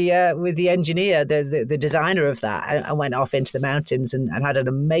with the engineer, the designer of that. I went off into the mountains and had an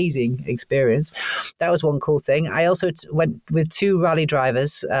amazing experience. That was one cool thing. I also went with two rally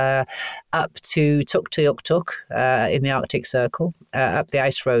drivers up to Tuktoyaktuk in the Arctic Circle, up the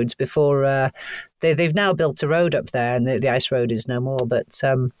ice roads before they've now built a road up there, and the ice road is no more.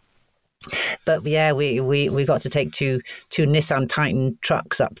 But yeah, we got to take two Nissan Titan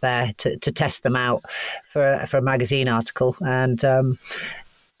trucks up there to test them out for a magazine article, and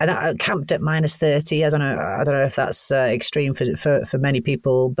I camped at -30. I don't know if that's extreme for many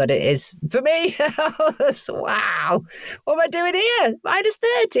people, but it is for me. Wow, what am I doing here?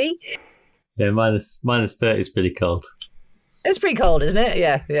 -30. Yeah, minus 30 is pretty cold. It's pretty cold, isn't it?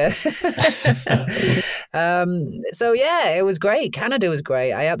 Yeah. So yeah, it was great. Canada was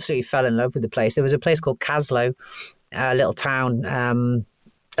great. I absolutely fell in love with the place. There was a place called Caslow, a little town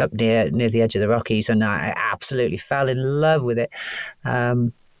up near the edge of the Rockies, and I absolutely fell in love with it.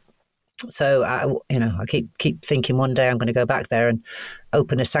 So I keep thinking one day I'm going to go back there and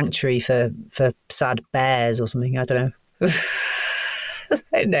open a sanctuary for sad bears or something. I don't know.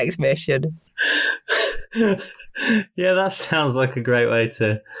 Next mission. Yeah, that sounds like a great way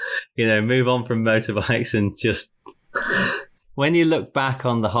to, move on from motorbikes. And just when you look back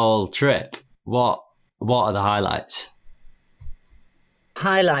on the whole trip, what are the highlights?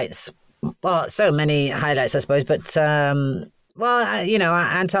 Highlights. Well, so many highlights, I suppose. But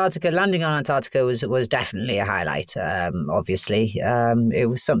Antarctica. Landing on Antarctica was definitely a highlight. Obviously, it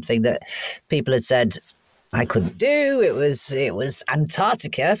was something that people had said I couldn't do. It was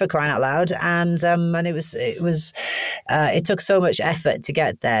Antarctica, for crying out loud, and it took so much effort to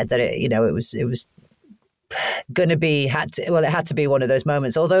get there that it was going to be it had to be one of those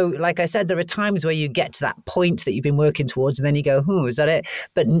moments. Although, like I said, there are times where you get to that point that you've been working towards, and then you go, is that it?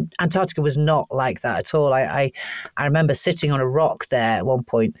 But Antarctica was not like that at all. I remember sitting on a rock there at one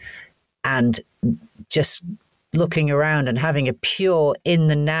point and just looking around and having a pure in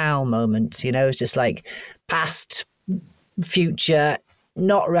the now moment. It's just like past, future,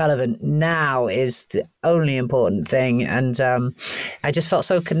 not relevant. Now is the only important thing. And I just felt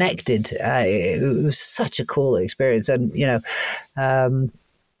so connected. It was such a cool experience. And, at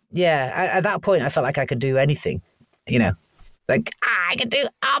that point, I felt like I could do anything, like I could do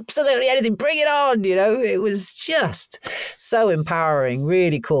absolutely anything. Bring it on. It was just so empowering,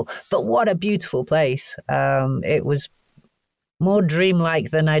 really cool. But what a beautiful place. It was more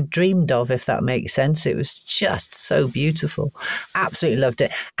dreamlike than I dreamed of, if that makes sense. It was just so beautiful. Absolutely loved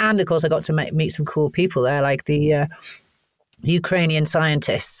it. And of course, I got to meet some cool people there, like the Ukrainian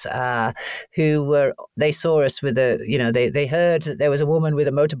scientists they saw us with they heard that there was a woman with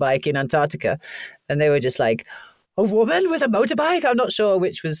a motorbike in Antarctica, and they were just like, a woman with a motorbike? I'm not sure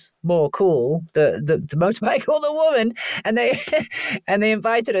which was more cool, the motorbike or the woman. And they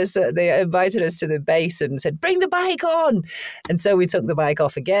invited us. They invited us to the base and said, "Bring the bike on." And so we took the bike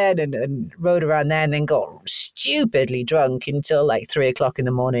off again and rode around there, and then got stupidly drunk until like 3:00 in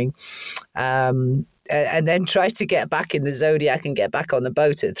the morning. And then tried to get back in the Zodiac and get back on the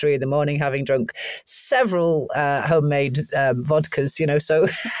boat at 3 a.m, having drunk several homemade vodkas. So.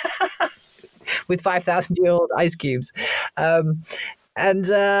 With 5,000-year-old ice cubes. So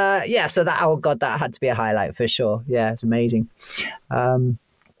that had to be a highlight for sure. Yeah, it's amazing.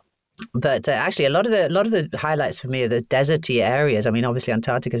 But actually, a lot of the highlights for me are the deserty areas. I mean, obviously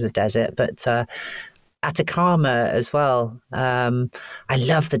Antarctica is a desert, but Atacama as well. I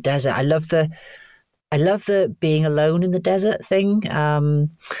love the desert. I love the being alone in the desert thing. I'm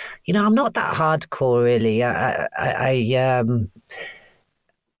not that hardcore really.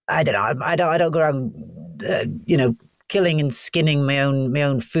 I don't know. I don't go around, killing and skinning my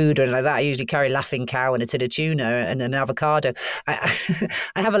own food or anything like that. I usually carry Laughing Cow and a tin of tuna and an avocado. I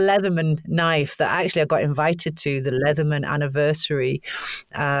have a Leatherman knife that actually I got invited to the Leatherman anniversary,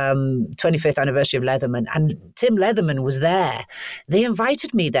 25th anniversary of Leatherman, and Tim Leatherman was there. They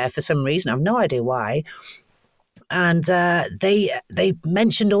invited me there for some reason. I have no idea why. And they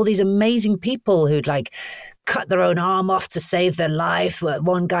mentioned all these amazing people who'd like cut their own arm off to save their life.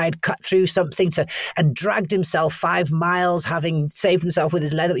 One guy had cut through something and dragged himself 5 miles, having saved himself with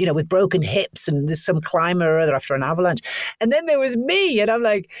his leather, with broken hips, and there's some climber or other after an avalanche. And then there was me, and I'm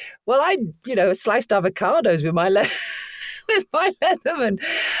like, well, I sliced avocados with my with my Leatherman.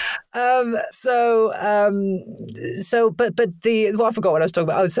 I forgot what I was talking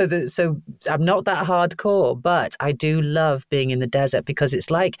about. So I'm not that hardcore, but I do love being in the desert because it's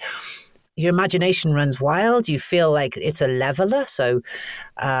like your imagination runs wild. You feel like it's a leveler. So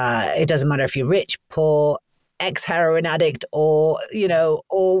it doesn't matter if you're rich, poor, ex-heroin addict, or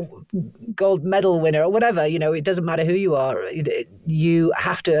gold medal winner or whatever. It doesn't matter who you are. You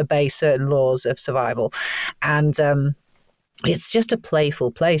have to obey certain laws of survival. And it's just a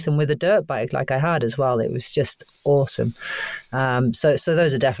playful place. And with a dirt bike like I had as well, it was just awesome. So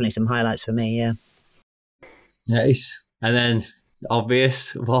those are definitely some highlights for me, yeah. Nice. And then,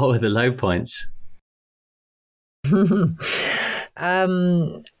 obvious, what were the low points?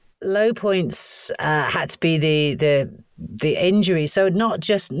 Low points had to be the injury. So not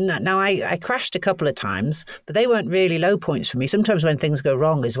just now. I crashed a couple of times, but they weren't really low points for me. Sometimes when things go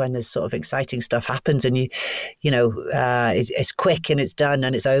wrong is when there's sort of exciting stuff happens, and it's quick and it's done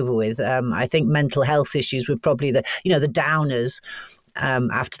and it's over with. I think mental health issues were probably the downers.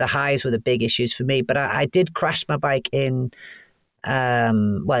 After the highs were the big issues for me. But I did crash my bike in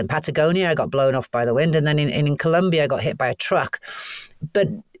Patagonia. I got blown off by the wind, and then in Colombia I got hit by a truck. But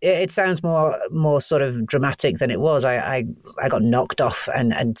it sounds more sort of dramatic than it was. I got knocked off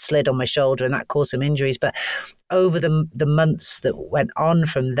and slid on my shoulder, and that caused some injuries. But over the months that went on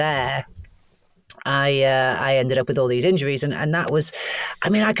from there, I ended up with all these injuries, and that was, I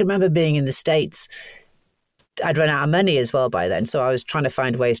mean, I can remember being in the States I'd run out of money as well by then. So I was trying to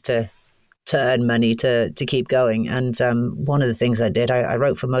find ways to earn money to keep going. And one of the things I did, I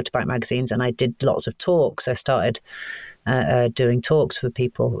wrote for motorbike magazines, and I did lots of talks. I started doing talks for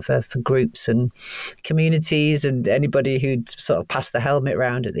people, for groups and communities, and anybody who'd sort of passed the helmet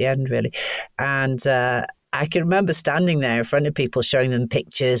round at the end, really. And I can remember standing there in front of people, showing them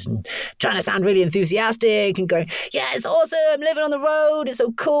pictures and trying to sound really enthusiastic and going, yeah, it's awesome, living on the road, it's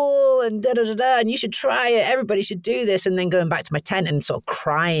so cool, and da-da-da-da, and you should try it, everybody should do this. And then going back to my tent and sort of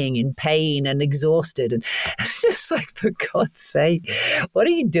crying in pain and exhausted. And it's just like, for God's sake, what are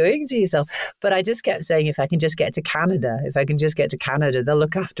you doing to yourself? But I just kept saying, if I can just get to Canada, they'll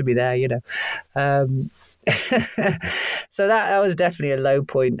look after me there, So that was definitely a low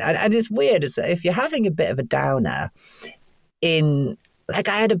point. And it's weird, if you're having a bit of a downer I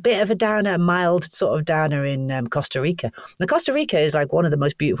had a bit of a downer, a mild sort of downer in Costa Rica. Now, Costa Rica is like one of the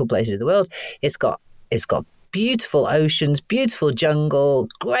most beautiful places in the world. It's got beautiful oceans, beautiful jungle,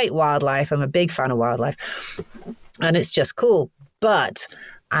 great wildlife. I'm a big fan of wildlife, and it's just cool. But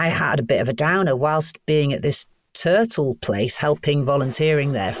I had a bit of a downer whilst being at this turtle place,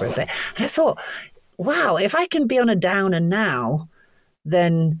 volunteering there for a bit. And I thought, wow, if I can be on a downer now,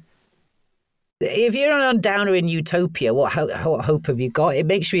 then if you're on a downer in utopia, what hope have you got? It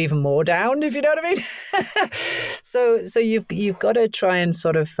makes you even more down, if you know what I mean. So you've got to try and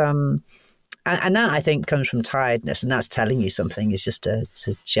sort of, and that I think comes from tiredness, and that's telling you something, is just to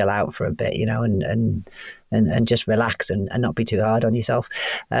chill out for a bit, and just relax and not be too hard on yourself.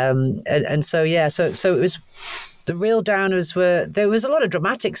 So it was. The real downers there was a lot of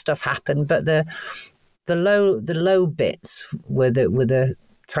dramatic stuff happened, but the low bits were the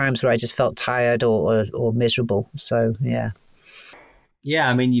times where I just felt tired or miserable. So yeah. Yeah,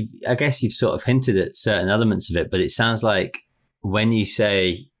 I mean, I guess you've sort of hinted at certain elements of it, but it sounds like when you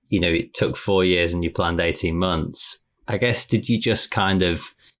say, it took 4 years and you planned 18 months, I guess, did you just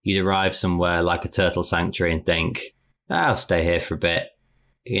you'd arrive somewhere like a turtle sanctuary and think, I'll stay here for a bit,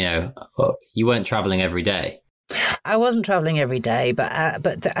 you weren't traveling every day? I wasn't traveling every day,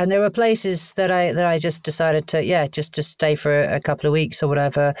 but there were places that I just decided to stay for a couple of weeks or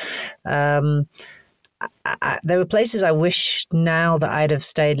whatever. There were places I wish now that I'd have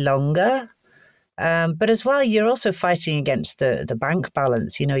stayed longer. But as well, you're also fighting against the bank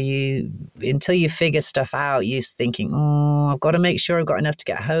balance. Until you figure stuff out, you're thinking, I've got to make sure I've got enough to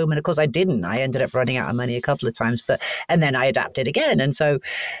get home. And of course, I didn't. I ended up running out of money a couple of times, and then I adapted again. And so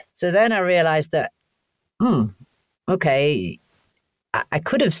then I realized that, okay, I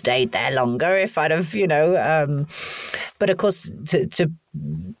could have stayed there longer if I'd have, but of course, to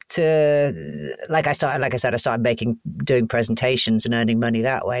like I started doing presentations and earning money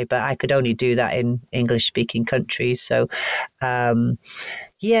that way, but I could only do that in English speaking countries. So, I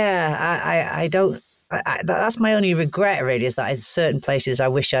don't. That's my only regret, really, is that in certain places I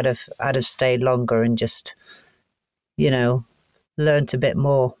wish I'd have stayed longer and just, learned a bit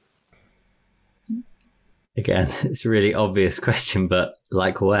more. Again, it's a really obvious question, but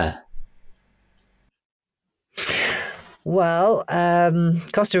like where? Well,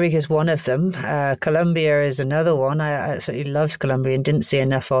 Costa Rica is one of them. Colombia is another one. I absolutely loved Colombia and didn't see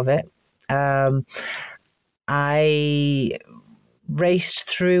enough of it. I raced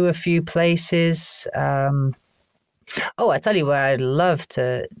through a few places. I tell you where I'd love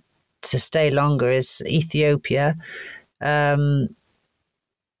to stay longer is Ethiopia.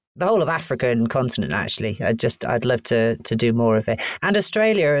 The whole of Africa and continent, actually. I'd love to do more of it. And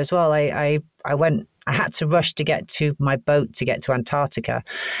Australia as well. I had to rush to get to my boat to get to Antarctica.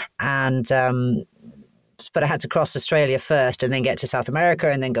 And but I had to cross Australia first and then get to South America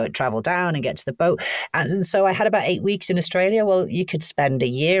and then travel down and get to the boat. And so I had about 8 weeks in Australia. Well, you could spend a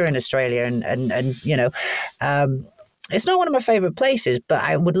year in Australia and it's not one of my favourite places, but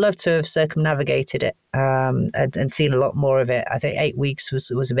I would love to have circumnavigated it and seen a lot more of it. I think 8 weeks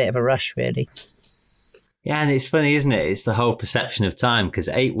was a bit of a rush, really. Yeah, and it's funny, isn't it? It's the whole perception of time, because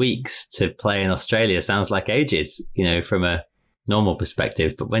 8 weeks to play in Australia sounds like ages, from a normal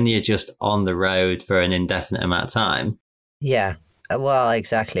perspective. But when you're just on the road for an indefinite amount of time. Yeah. Well,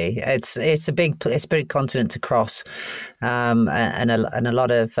 exactly. It's a big continent to cross, and a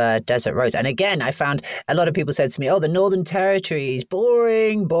lot of desert roads. And again, I found a lot of people said to me, "Oh, the Northern Territory is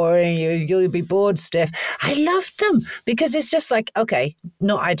boring. You'll be bored, Steph." I loved them because it's just like, okay,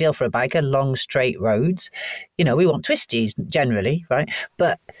 not ideal for a biker, long straight roads. We want twisties generally, right?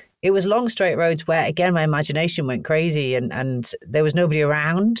 But it was long straight roads where, again, my imagination went crazy, and there was nobody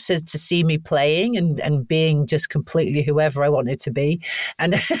around to see me playing and being just completely whoever I wanted to be,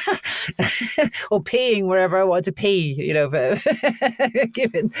 and or peeing wherever I wanted to pee, but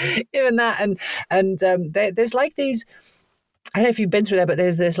given that, there's like these. I don't know if you've been through there, but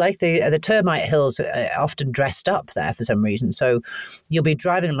there's like the termite hills are often dressed up there for some reason. So you'll be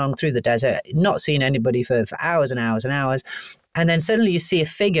driving along through the desert, not seeing anybody for hours and hours and hours. And then suddenly you see a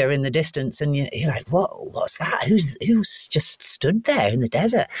figure in the distance and you're like, what's that? Who's just stood there in the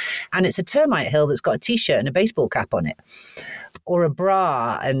desert? And it's a termite hill that's got a T-shirt and a baseball cap on it, or a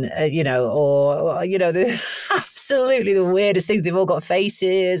bra, and, absolutely the weirdest thing. They've all got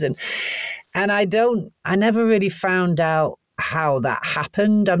faces. And I never really found out how that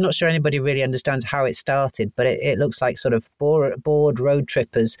happened. I'm not sure anybody really understands how it started, but it looks like sort of bored road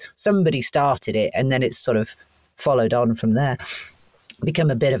trippers. Somebody started it, and then it's sort of followed on from there,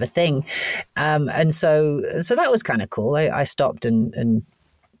 become a bit of a thing. And so that was kind of cool. I stopped and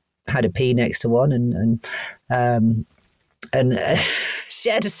had a pee next to one, and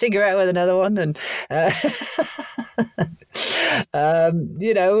shared a cigarette with another one, and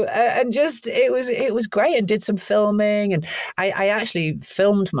and just it was great, and did some filming, and I actually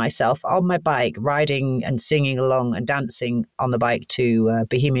filmed myself on my bike riding and singing along and dancing on the bike to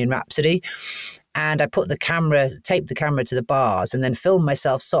Bohemian Rhapsody. And I taped the camera to the bars, and then filmed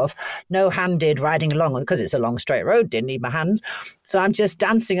myself sort of no-handed riding along, because it's a long straight road, didn't need my hands. So I'm just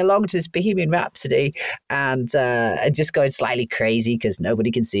dancing along to this Bohemian Rhapsody, and just going slightly crazy because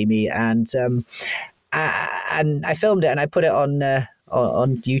nobody can see me. And I filmed it and I put it on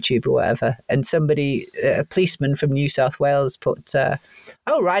YouTube or whatever. And somebody, a policeman from New South Wales, put,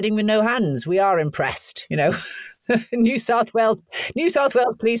 riding with no hands, we are impressed, New South Wales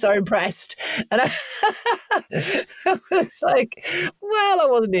police are impressed. And I was like, well, I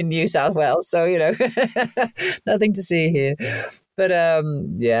wasn't in New South Wales, so nothing to see here. But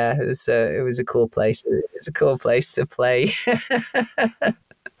it was a cool place. It's a cool place to play.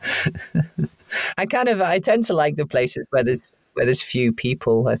 I tend to like the places where there's few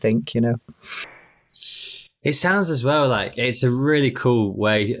people, I think, It sounds as well like it's a really cool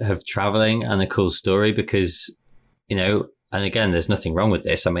way of traveling and a cool story, because and again, there's nothing wrong with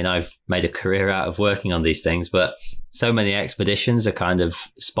this. I mean, I've made a career out of working on these things, but so many expeditions are kind of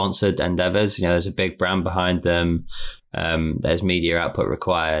sponsored endeavors. There's a big brand behind them. There's media output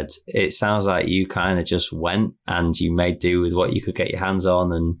required. It sounds like you kind of just went and you made do with what you could get your hands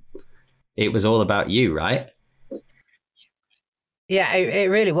on, and it was all about you, right? Yeah, it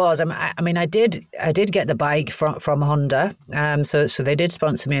really was. I mean, I did get the bike from Honda, so they did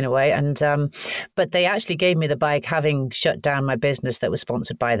sponsor me in a way, and but they actually gave me the bike having shut down my business that was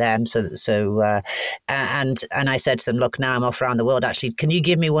sponsored by them. And I said to them, look, now I'm off around the world. Actually, can you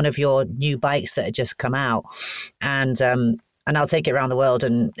give me one of your new bikes that had just come out, and I'll take it around the world,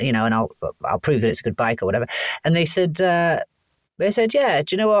 and and I'll prove that it's a good bike or whatever. And they said, yeah,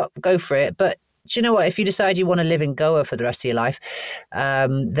 do you know what? Go for it, but. Do you know what? If you decide you want to live in Goa for the rest of your life,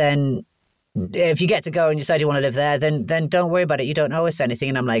 then if you get to go and you decide you want to live there, then don't worry about it. You don't owe us anything.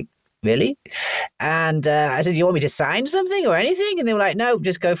 And I'm like, really? And I said, you want me to sign something or anything? And they were like, no,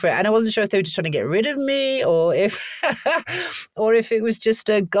 just go for it. And I wasn't sure if they were just trying to get rid of me, or if it was just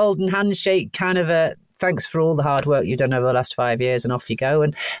a golden handshake kind of a thanks for all the hard work you've done over the last 5 years, and off you go.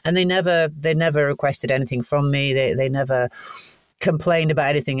 And they never requested anything from me. They never complained about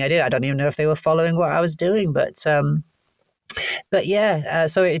anything I did. I don't even know if they were following what I was doing, but yeah.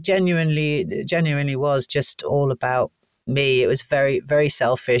 So it genuinely was just all about me. It was very, very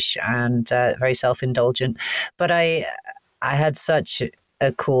selfish and very self-indulgent. But I had such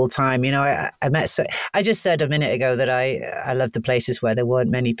a cool time. I met. I just said a minute ago that I love the places where there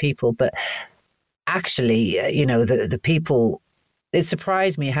weren't many people, but actually, the people. It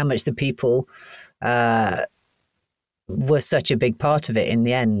surprised me how much the people. Were such a big part of it in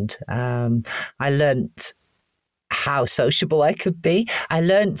the end. I learnt how sociable I could be. I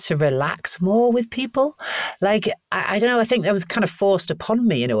learnt to relax more with people. Like, I don't know, I think that was kind of forced upon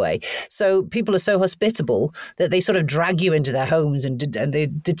me in a way. So people are so hospitable that they sort of drag you into their homes and they're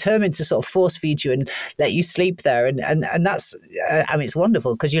determined to sort of force feed you and let you sleep there. And that's, it's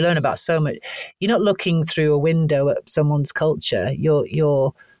wonderful because you learn about so much. You're not looking through a window at someone's culture.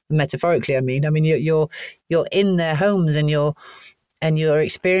 You're metaphorically, you're in their homes and you're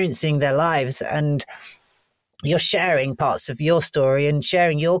experiencing their lives, and you're sharing parts of your story and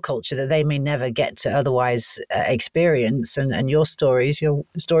sharing your culture that they may never get to otherwise experience, and your stories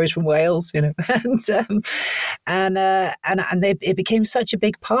from Wales, and it became such a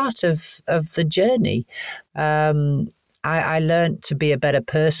big part of the journey. I learned to be a better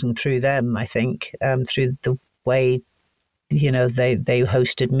person through them, I think, through the way, they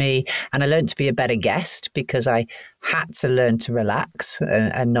hosted me. And I learned to be a better guest because I had to learn to relax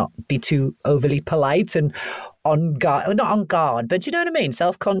and not be too overly polite and on guard, not on guard, but you know what I mean?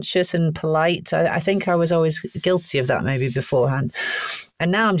 Self-conscious and polite. I think I was always guilty of that maybe beforehand.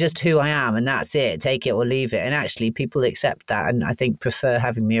 And now I'm just who I am, and that's it. Take it or leave it. And actually people accept that and I think prefer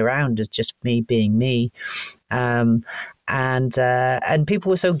having me around as just me being me. And people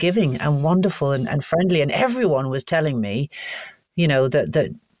were so giving and wonderful and friendly, and everyone was telling me,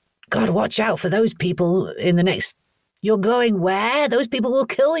 that God, watch out for those people in the next. You're going where? Those people will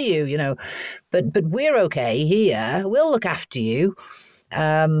kill you, But we're okay here. We'll look after you.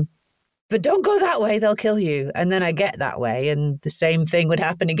 But don't go that way. They'll kill you. And then I get that way, and the same thing would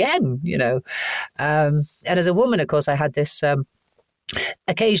happen again, And as a woman, of course, I had this.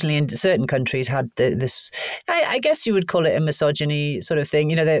 Occasionally in certain countries had this, I guess you would call it a misogyny sort of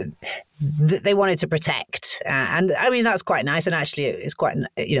thing, they wanted to protect. And I mean, that's quite nice. And actually it's quite,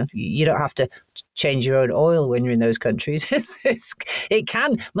 you don't have to change your own oil when you're in those countries.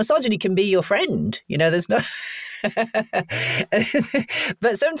 Misogyny can be your friend, there's no,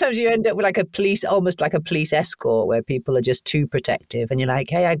 but sometimes you end up with almost like a police escort where people are just too protective and you're like,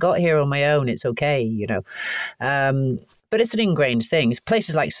 hey, I got here on my own. It's okay, But it's an ingrained thing.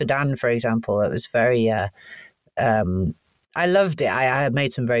 Places like Sudan, for example, it was very. I loved it. I had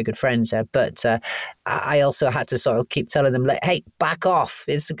made some very good friends there, but I also had to sort of keep telling them, "Hey, back off!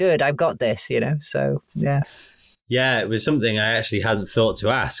 It's good. I've got this." So yeah. Yeah, it was something I actually hadn't thought to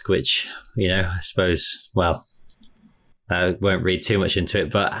ask, which I suppose. Well, I won't read too much into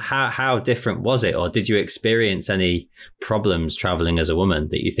it, but how different was it, or did you experience any problems traveling as a woman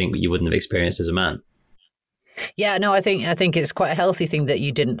that you think you wouldn't have experienced as a man? Yeah, no, I think it's quite a healthy thing that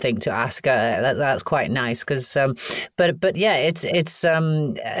you didn't think to ask. That's quite nice because, but yeah, it's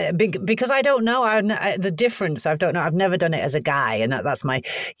because I don't know the difference. I don't know. I've never done it as a guy, and that's my,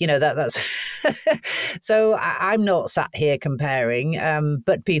 that's. So I'm not sat here comparing,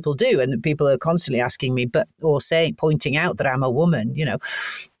 but people do, and people are constantly asking me, pointing out that I'm a woman.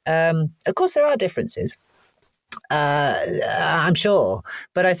 Of course, there are differences. I'm sure,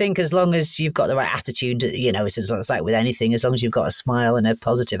 but I think as long as you've got the right attitude, it's like with anything, as long as you've got a smile and a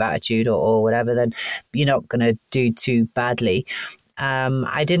positive attitude or whatever, then you're not going to do too badly.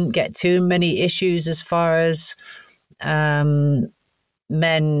 I didn't get too many issues as far as men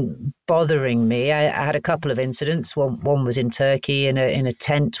bothering me. I had a couple of incidents. One was in Turkey in a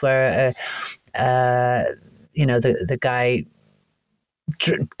tent where the guy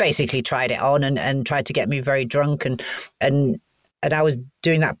basically tried it on and tried to get me very drunk and I was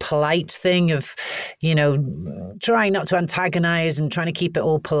doing that polite thing of trying not to antagonize and trying to keep it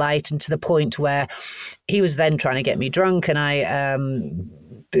all polite, and to the point where he was then trying to get me drunk, and I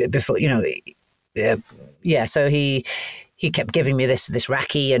before so he kept giving me this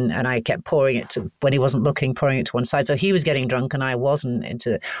raki, and I kept pouring it when he wasn't looking, pouring it to one side. So he was getting drunk and I wasn't,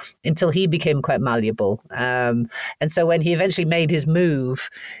 until he became quite malleable. And so when he eventually made his move,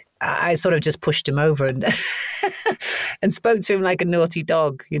 I sort of just pushed him over and and spoke to him like a naughty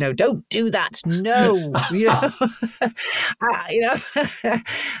dog. Don't do that. No.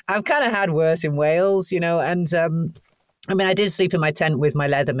 I've kind of had worse in Wales, and I mean, I did sleep in my tent with my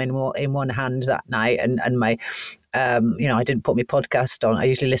Leatherman in one hand that night, and my, I didn't put my podcast on. I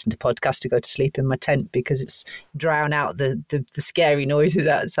usually listen to podcasts to go to sleep in my tent because it's drown out the scary noises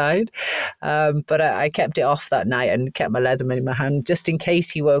outside. But I kept it off that night and kept my Leatherman in my hand just in case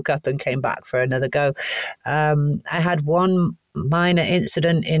he woke up and came back for another go. I had one minor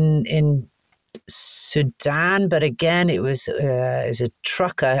incident in Sudan, but again, it was a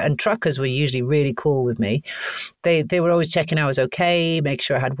trucker, and truckers were usually really cool with me. They were always checking I was okay, make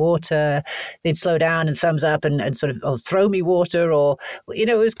sure I had water. They'd slow down and thumbs up and sort of throw me water, or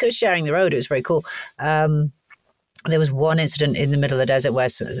it was sharing the road. It was very cool. There was one incident in the middle of the desert where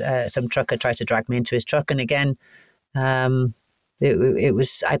some trucker tried to drag me into his truck, and again, it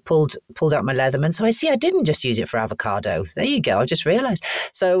was, I pulled out my Leatherman. So I didn't just use it for avocado. There you go. I just realised.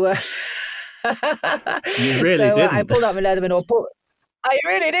 So. You really didn't. I pulled out my Leatherman, I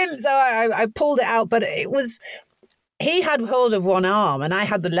really didn't. So I pulled it out, but he had hold of one arm and I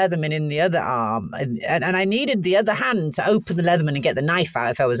had the Leatherman in the other arm, and I needed the other hand to open the Leatherman and get the knife out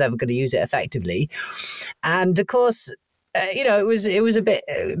if I was ever going to use it effectively. And of course, it was a bit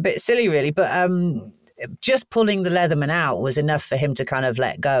silly really, but just pulling the Leatherman out was enough for him to kind of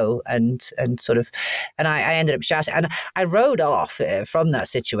let go and I ended up shouting, and I rode off from that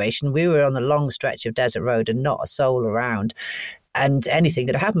situation. We were on the long stretch of desert road and not a soul around. and anything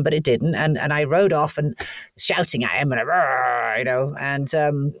could have happened, but it didn't. And I rode off and shouting at him, and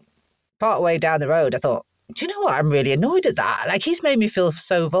part way down the road, I thought, do you know what? I'm really annoyed at that. Like, he's made me feel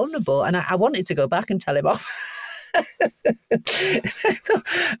so vulnerable, and I wanted to go back and tell him off. I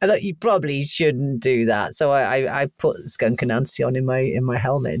thought you probably shouldn't do that. So I put Skunk Anansi on in my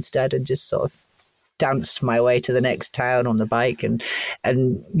helmet instead, and just sort of danced my way to the next town on the bike, and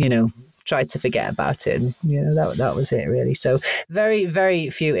tried to forget about it. And that was it, really. So very, very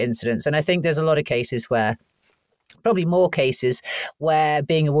few incidents, and I think there's a lot of cases where. Probably more cases where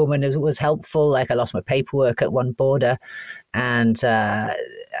being a woman was helpful. Like, I lost my paperwork at one border, and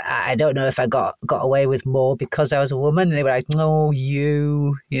I don't know if I got away with more because I was a woman. And they were like, "No,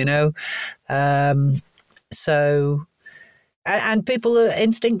 you know." So, and people are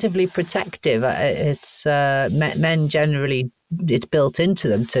instinctively protective. It's men generally. It's built into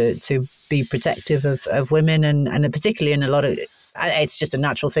them to be protective of women, and particularly in a lot of. It's just a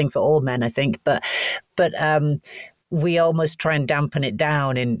natural thing for all men, I think, but we almost try and dampen it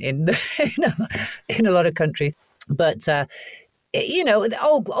down in a lot of countries. But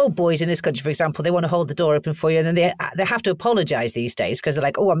old boys in this country, for example, they want to hold the door open for you, and then they have to apologize these days because they're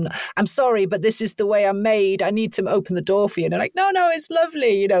like, "Oh, I'm sorry, but this is the way I'm made. I need to open the door for you." And they're like, "No, it's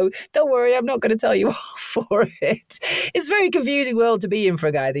lovely. Don't worry, I'm not going to tell you off for it." It's a very confusing world to be in for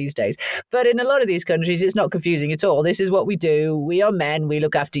a guy these days. But in a lot of these countries, it's not confusing at all. This is what we do. We are men. We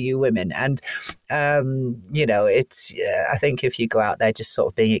look after you women. And it's. I think if you go out there, just sort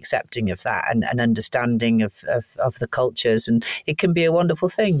of being accepting of that and understanding of the cultures, and it can be a wonderful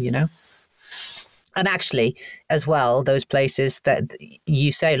thing, And actually, as well, those places that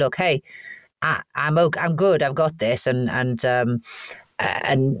you say, "Look, hey, I'm good. I've got this," and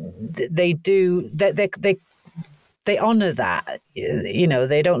they do. They honor that.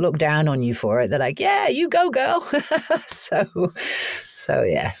 They don't look down on you for it. They're like, "Yeah, you go, girl." So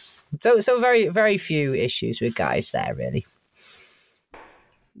yeah. So very, very few issues with guys there, really.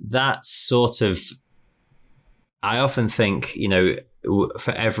 That's sort of. I often think,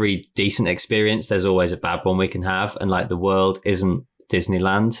 for every decent experience, there's always a bad one we can have. And like, the world isn't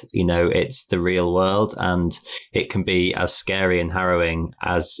Disneyland, it's the real world, and it can be as scary and harrowing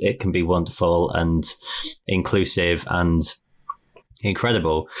as it can be wonderful and inclusive and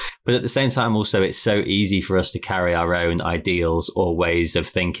incredible. But at the same time, also, it's so easy for us to carry our own ideals or ways of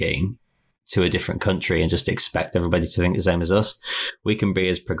thinking to a different country and just expect everybody to think the same as us. We can be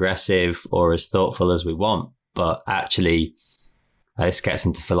as progressive or as thoughtful as we want. But actually, this gets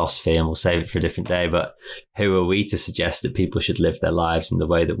into philosophy and we'll save it for a different day. But who are we to suggest that people should live their lives in the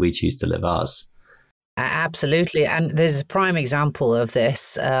way that we choose to live ours? Absolutely. And there's a prime example of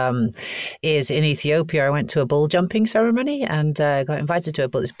this is in Ethiopia. I went to a bull jumping ceremony and got invited to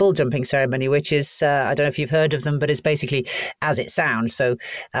this bull jumping ceremony, which is, I don't know if you've heard of them, but it's basically as it sounds. So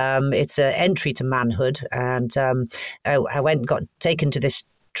it's an entry to manhood. And I went and got taken to this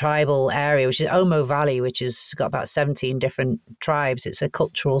tribal area, which is Omo Valley, which has got about 17 different tribes. It's a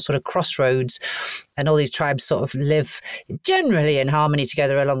cultural sort of crossroads, and all these tribes sort of live generally in harmony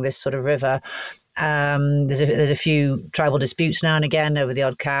together along this sort of river. There's a few tribal disputes now and again over the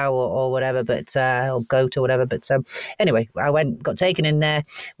odd cow or whatever, but or goat or whatever. But anyway, I got taken in there,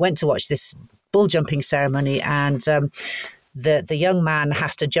 went to watch this bull jumping ceremony, and the young man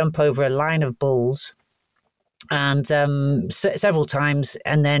has to jump over a line of bulls. And several times,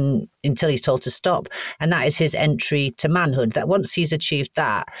 and then until he's told to stop. And that is his entry to manhood. That once he's achieved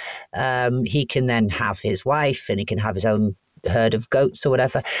that, he can then have his wife and he can have his own herd of goats or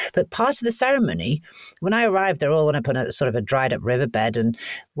whatever. But part of the ceremony, when I arrived, they're all up on a sort of a dried up riverbed and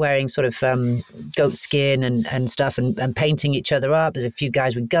wearing sort of goat skin and stuff and painting each other up. There's a few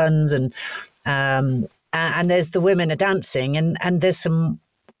guys with guns and there's the women are dancing and there's some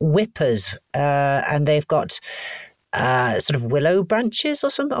whippers and they've got sort of willow branches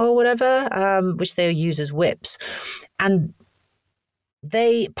or whatever, which they use as whips. And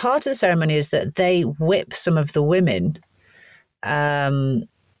part of the ceremony is that they whip some of the women. I'm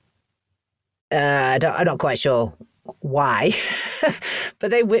not quite sure why, but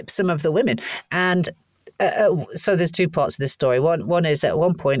they whip some of the women. And so there's two parts of this story. One is at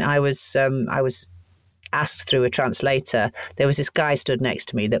one point I was asked through a translator. There was this guy stood next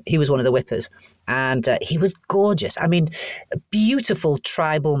to me that he was one of the whippers, and he was gorgeous. I mean, a beautiful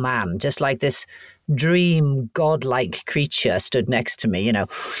tribal man, just like this dream godlike creature stood next to me,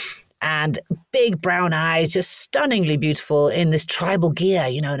 and big brown eyes, just stunningly beautiful in this tribal gear,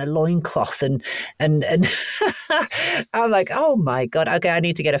 in a loincloth. And I'm like, oh my God, okay, I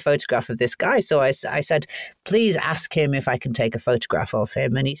need to get a photograph of this guy. So I said, please ask him if I can take a photograph of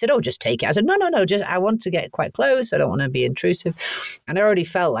him. And he said, oh, just take it. I said, no, just I want to get quite close. I don't want to be intrusive. And I already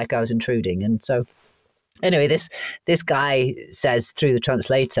felt like I was intruding. And so anyway, this guy says through the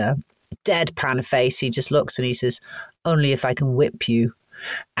translator, deadpan face, he just looks and he says, only if I can whip you.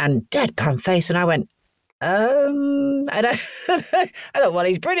 And deadpan face. And I went, and I thought, well,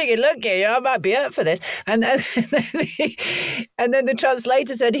 he's pretty good looking. I might be up for this. And then the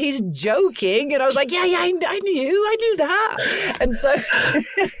translator said, he's joking. And I was like, yeah, I knew that.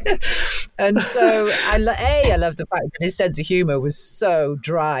 And so I love the fact that his sense of humor was so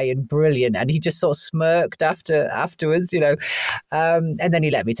dry and brilliant. And he just sort of smirked afterwards, and then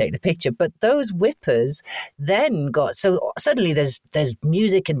he let me take the picture. But those whippers then got, so suddenly there's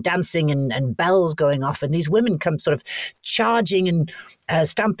music and dancing and bells going off. And these women come sort of charging and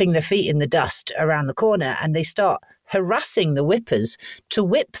stamping their feet in the dust around the corner, and they start harassing the whippers to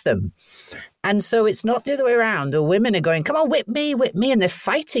whip them. And so it's not the other way around. The women are going, come on, whip me, and they're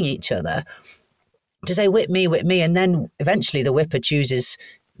fighting each other to say, whip me. And then eventually the whipper chooses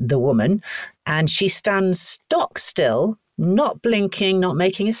the woman, and she stands stock still, not blinking, not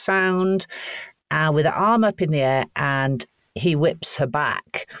making a sound, with her arm up in the air, and he whips her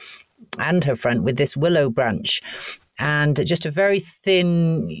back and her front with this willow branch. And just a very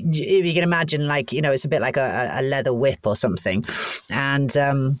thin, if you can imagine, it's a bit like a leather whip or something. And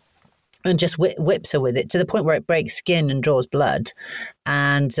just whips her with it to the point where it breaks skin and draws blood.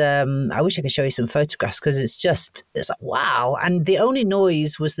 And I wish I could show you some photographs, because it's like, wow. And the only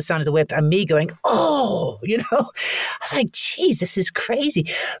noise was the sound of the whip and me going, oh, I was like, geez, this is crazy.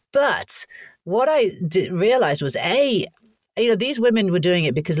 But what I realized was, these women were doing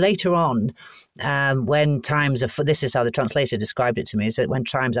it because later on, when times are, this is how the translator described it to me, is that when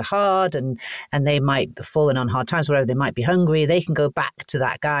times are hard and they might have fallen on hard times, whatever, they might be hungry, they can go back to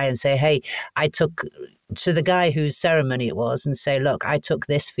that guy and say, hey, I took to the guy whose ceremony it was and say, look, I took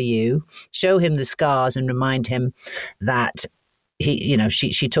this for you, show him the scars and remind him that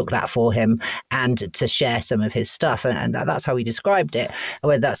she took that for him, and to share some of his stuff. And that's how he described it.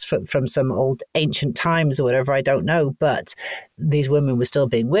 Whether that's from some old ancient times or whatever, I don't know. But these women were still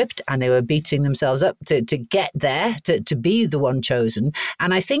being whipped, and they were beating themselves up to get there, to be the one chosen.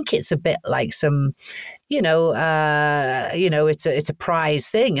 And I think it's a bit like some, it's a prize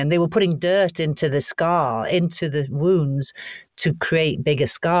thing. And they were putting dirt into the wounds to create bigger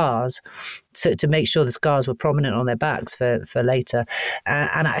scars, to make sure the scars were prominent on their backs for later.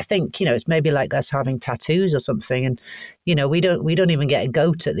 And I think, it's maybe like us having tattoos or something. And, we don't even get a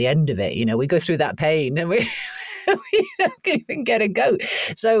goat at the end of it. We go through that pain and we don't even get a goat.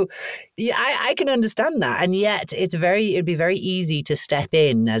 So yeah, I can understand that. And yet it'd be very easy to step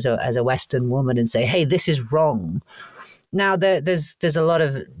in as a Western woman and say, hey, this is wrong. Now, there's a lot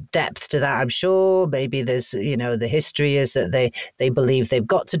of depth to that, I'm sure. Maybe there's, the history is that they believe they've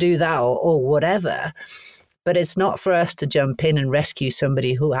got to do that or whatever. But it's not for us to jump in and rescue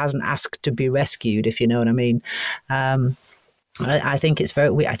somebody who hasn't asked to be rescued, if you know what I mean. I think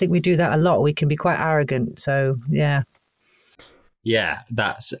I think we do that a lot. We can be quite arrogant. So, yeah. Yeah,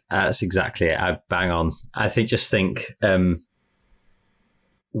 that's exactly it. I bang on. I think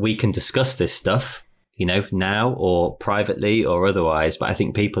we can discuss this stuff, now or privately or otherwise. But I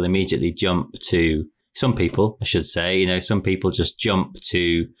think people immediately jump to, some people, I should say, some people just jump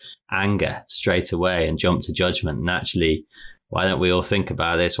to anger straight away and jump to judgment. And actually, why don't we all think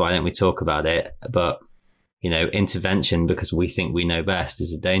about this? Why don't we talk about it? But, intervention because we think we know best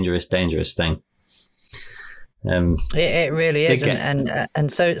is a dangerous, dangerous thing. It really is.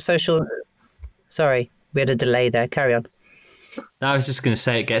 And so social, sorry, we had a delay there. Carry on. No, I was just going to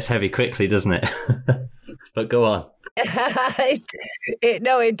say it gets heavy quickly, doesn't it? But go on.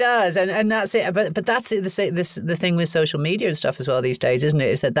 It does, and that's it. But that's the thing with social media and stuff as well these days, isn't it?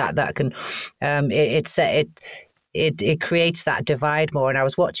 Is that can it creates that divide more. And I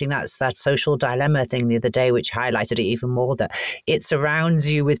was watching that social dilemma thing the other day, which highlighted it even more, that it surrounds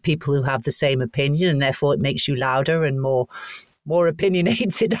you with people who have the same opinion, and therefore it makes you louder and more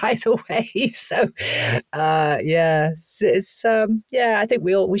opinionated either way. So, I think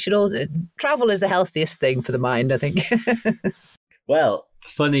we should all travel is the healthiest thing for the mind, I think. Well,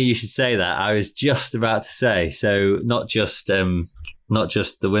 funny you should say that. I was just about to say, so not just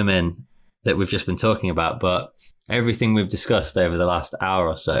the women that we've just been talking about, but everything we've discussed over the last hour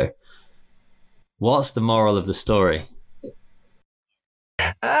or so. What's the moral of the story?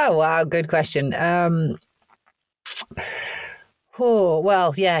 Oh, wow. Good question. Oh,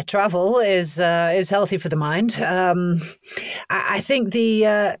 well, yeah, travel is healthy for the mind. I think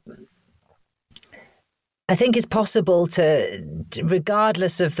I think it's possible to,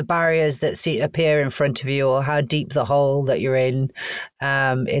 regardless of the barriers that appear in front of you or how deep the hole that you're in,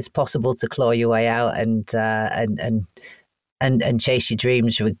 it's possible to claw your way out and chase your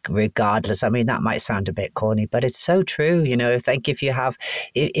dreams regardless. I mean, that might sound a bit corny, but it's so true. It's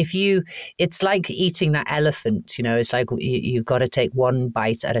like eating that elephant, it's like you've got to take one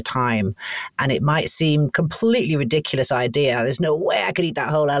bite at a time. And it might seem completely ridiculous idea. There's no way I could eat that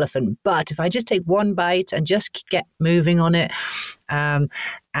whole elephant. But if I just take one bite and just get moving on it,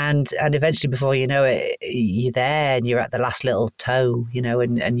 and eventually, before you know it, you're there and you're at the last little toe,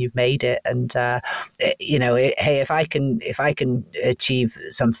 and you've made it. And hey, if I can achieve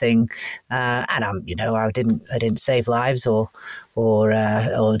something, and I didn't save lives or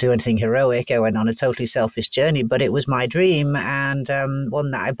do anything heroic. I went on a totally selfish journey, but it was my dream and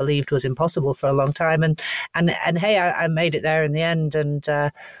one that I believed was impossible for a long time. And hey, I made it there in the end. And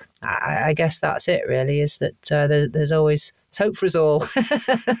I guess that's it. Really, is that there's always hope for us all.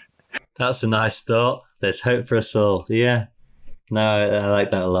 That's a nice thought. There's hope for us all. Yeah. No, I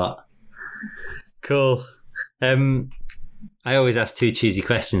like that a lot. Cool. I always ask 2 cheesy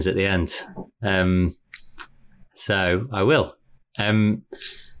questions at the end. So I will.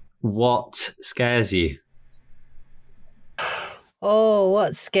 What scares you? Oh,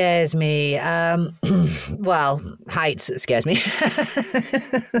 what scares me? Well, heights scares me.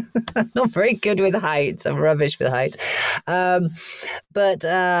 I'm not very good with heights. I'm rubbish with heights. But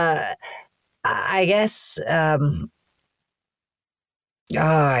I guess I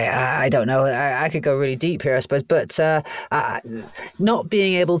don't know. I could go really deep here, I suppose. But not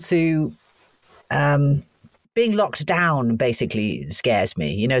being able to being locked down basically scares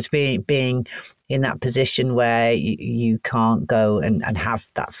me. It's being in that position where you can't go and have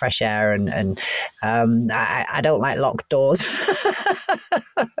that fresh air and I don't like locked doors.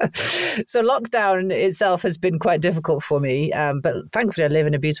 So lockdown itself has been quite difficult for me, but thankfully I live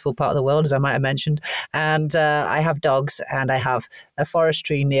in a beautiful part of the world, as I might have mentioned, and I have dogs and I have a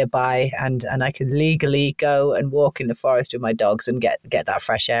forestry nearby, and I can legally go and walk in the forest with my dogs and get that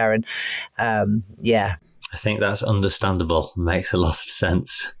fresh air. And yeah, I think that's understandable. Makes a lot of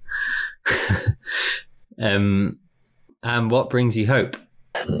sense. And what brings you hope?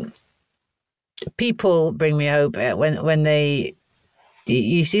 People bring me hope when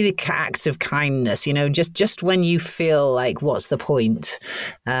you see the acts of kindness, just when you feel like, what's the point?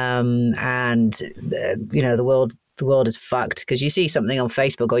 And the world is fucked because you see something on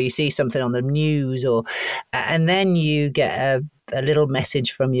Facebook or you see something on the news, and then you get a little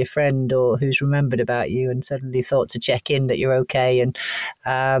message from your friend or who's remembered about you and suddenly thought to check in that you're okay. And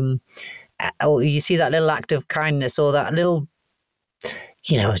or you see that little act of kindness or that little,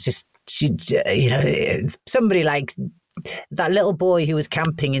 somebody like that little boy who was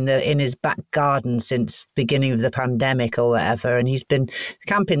camping in his back garden since beginning of the pandemic or whatever, and he's been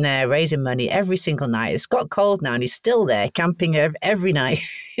camping there raising money every single night. It's got cold now and he's still there camping every night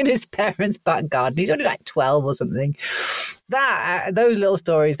in his parents' back garden. He's only like 12 or something. Those little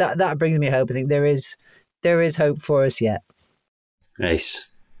stories that brings me hope. I think there is hope for us yet. Nice.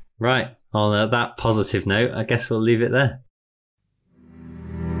 Right. On that positive note, I guess we'll leave it there.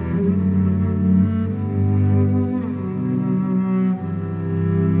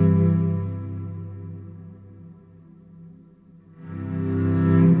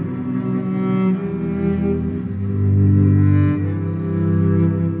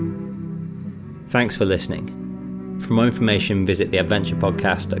 Thanks for listening. For more information, visit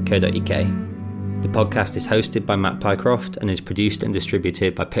theadventurepodcast.co.uk. The podcast is hosted by Matt Pycroft and is produced and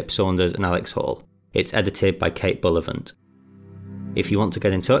distributed by Pip Saunders and Alex Hall. It's edited by Kate Bullivant. If you want to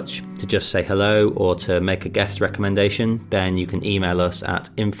get in touch, to just say hello or to make a guest recommendation, then you can email us at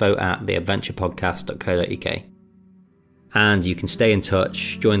info@theadventurepodcast.co.uk. And you can stay in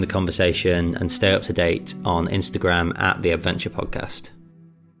touch, join the conversation and stay up to date on Instagram @theadventurepodcast.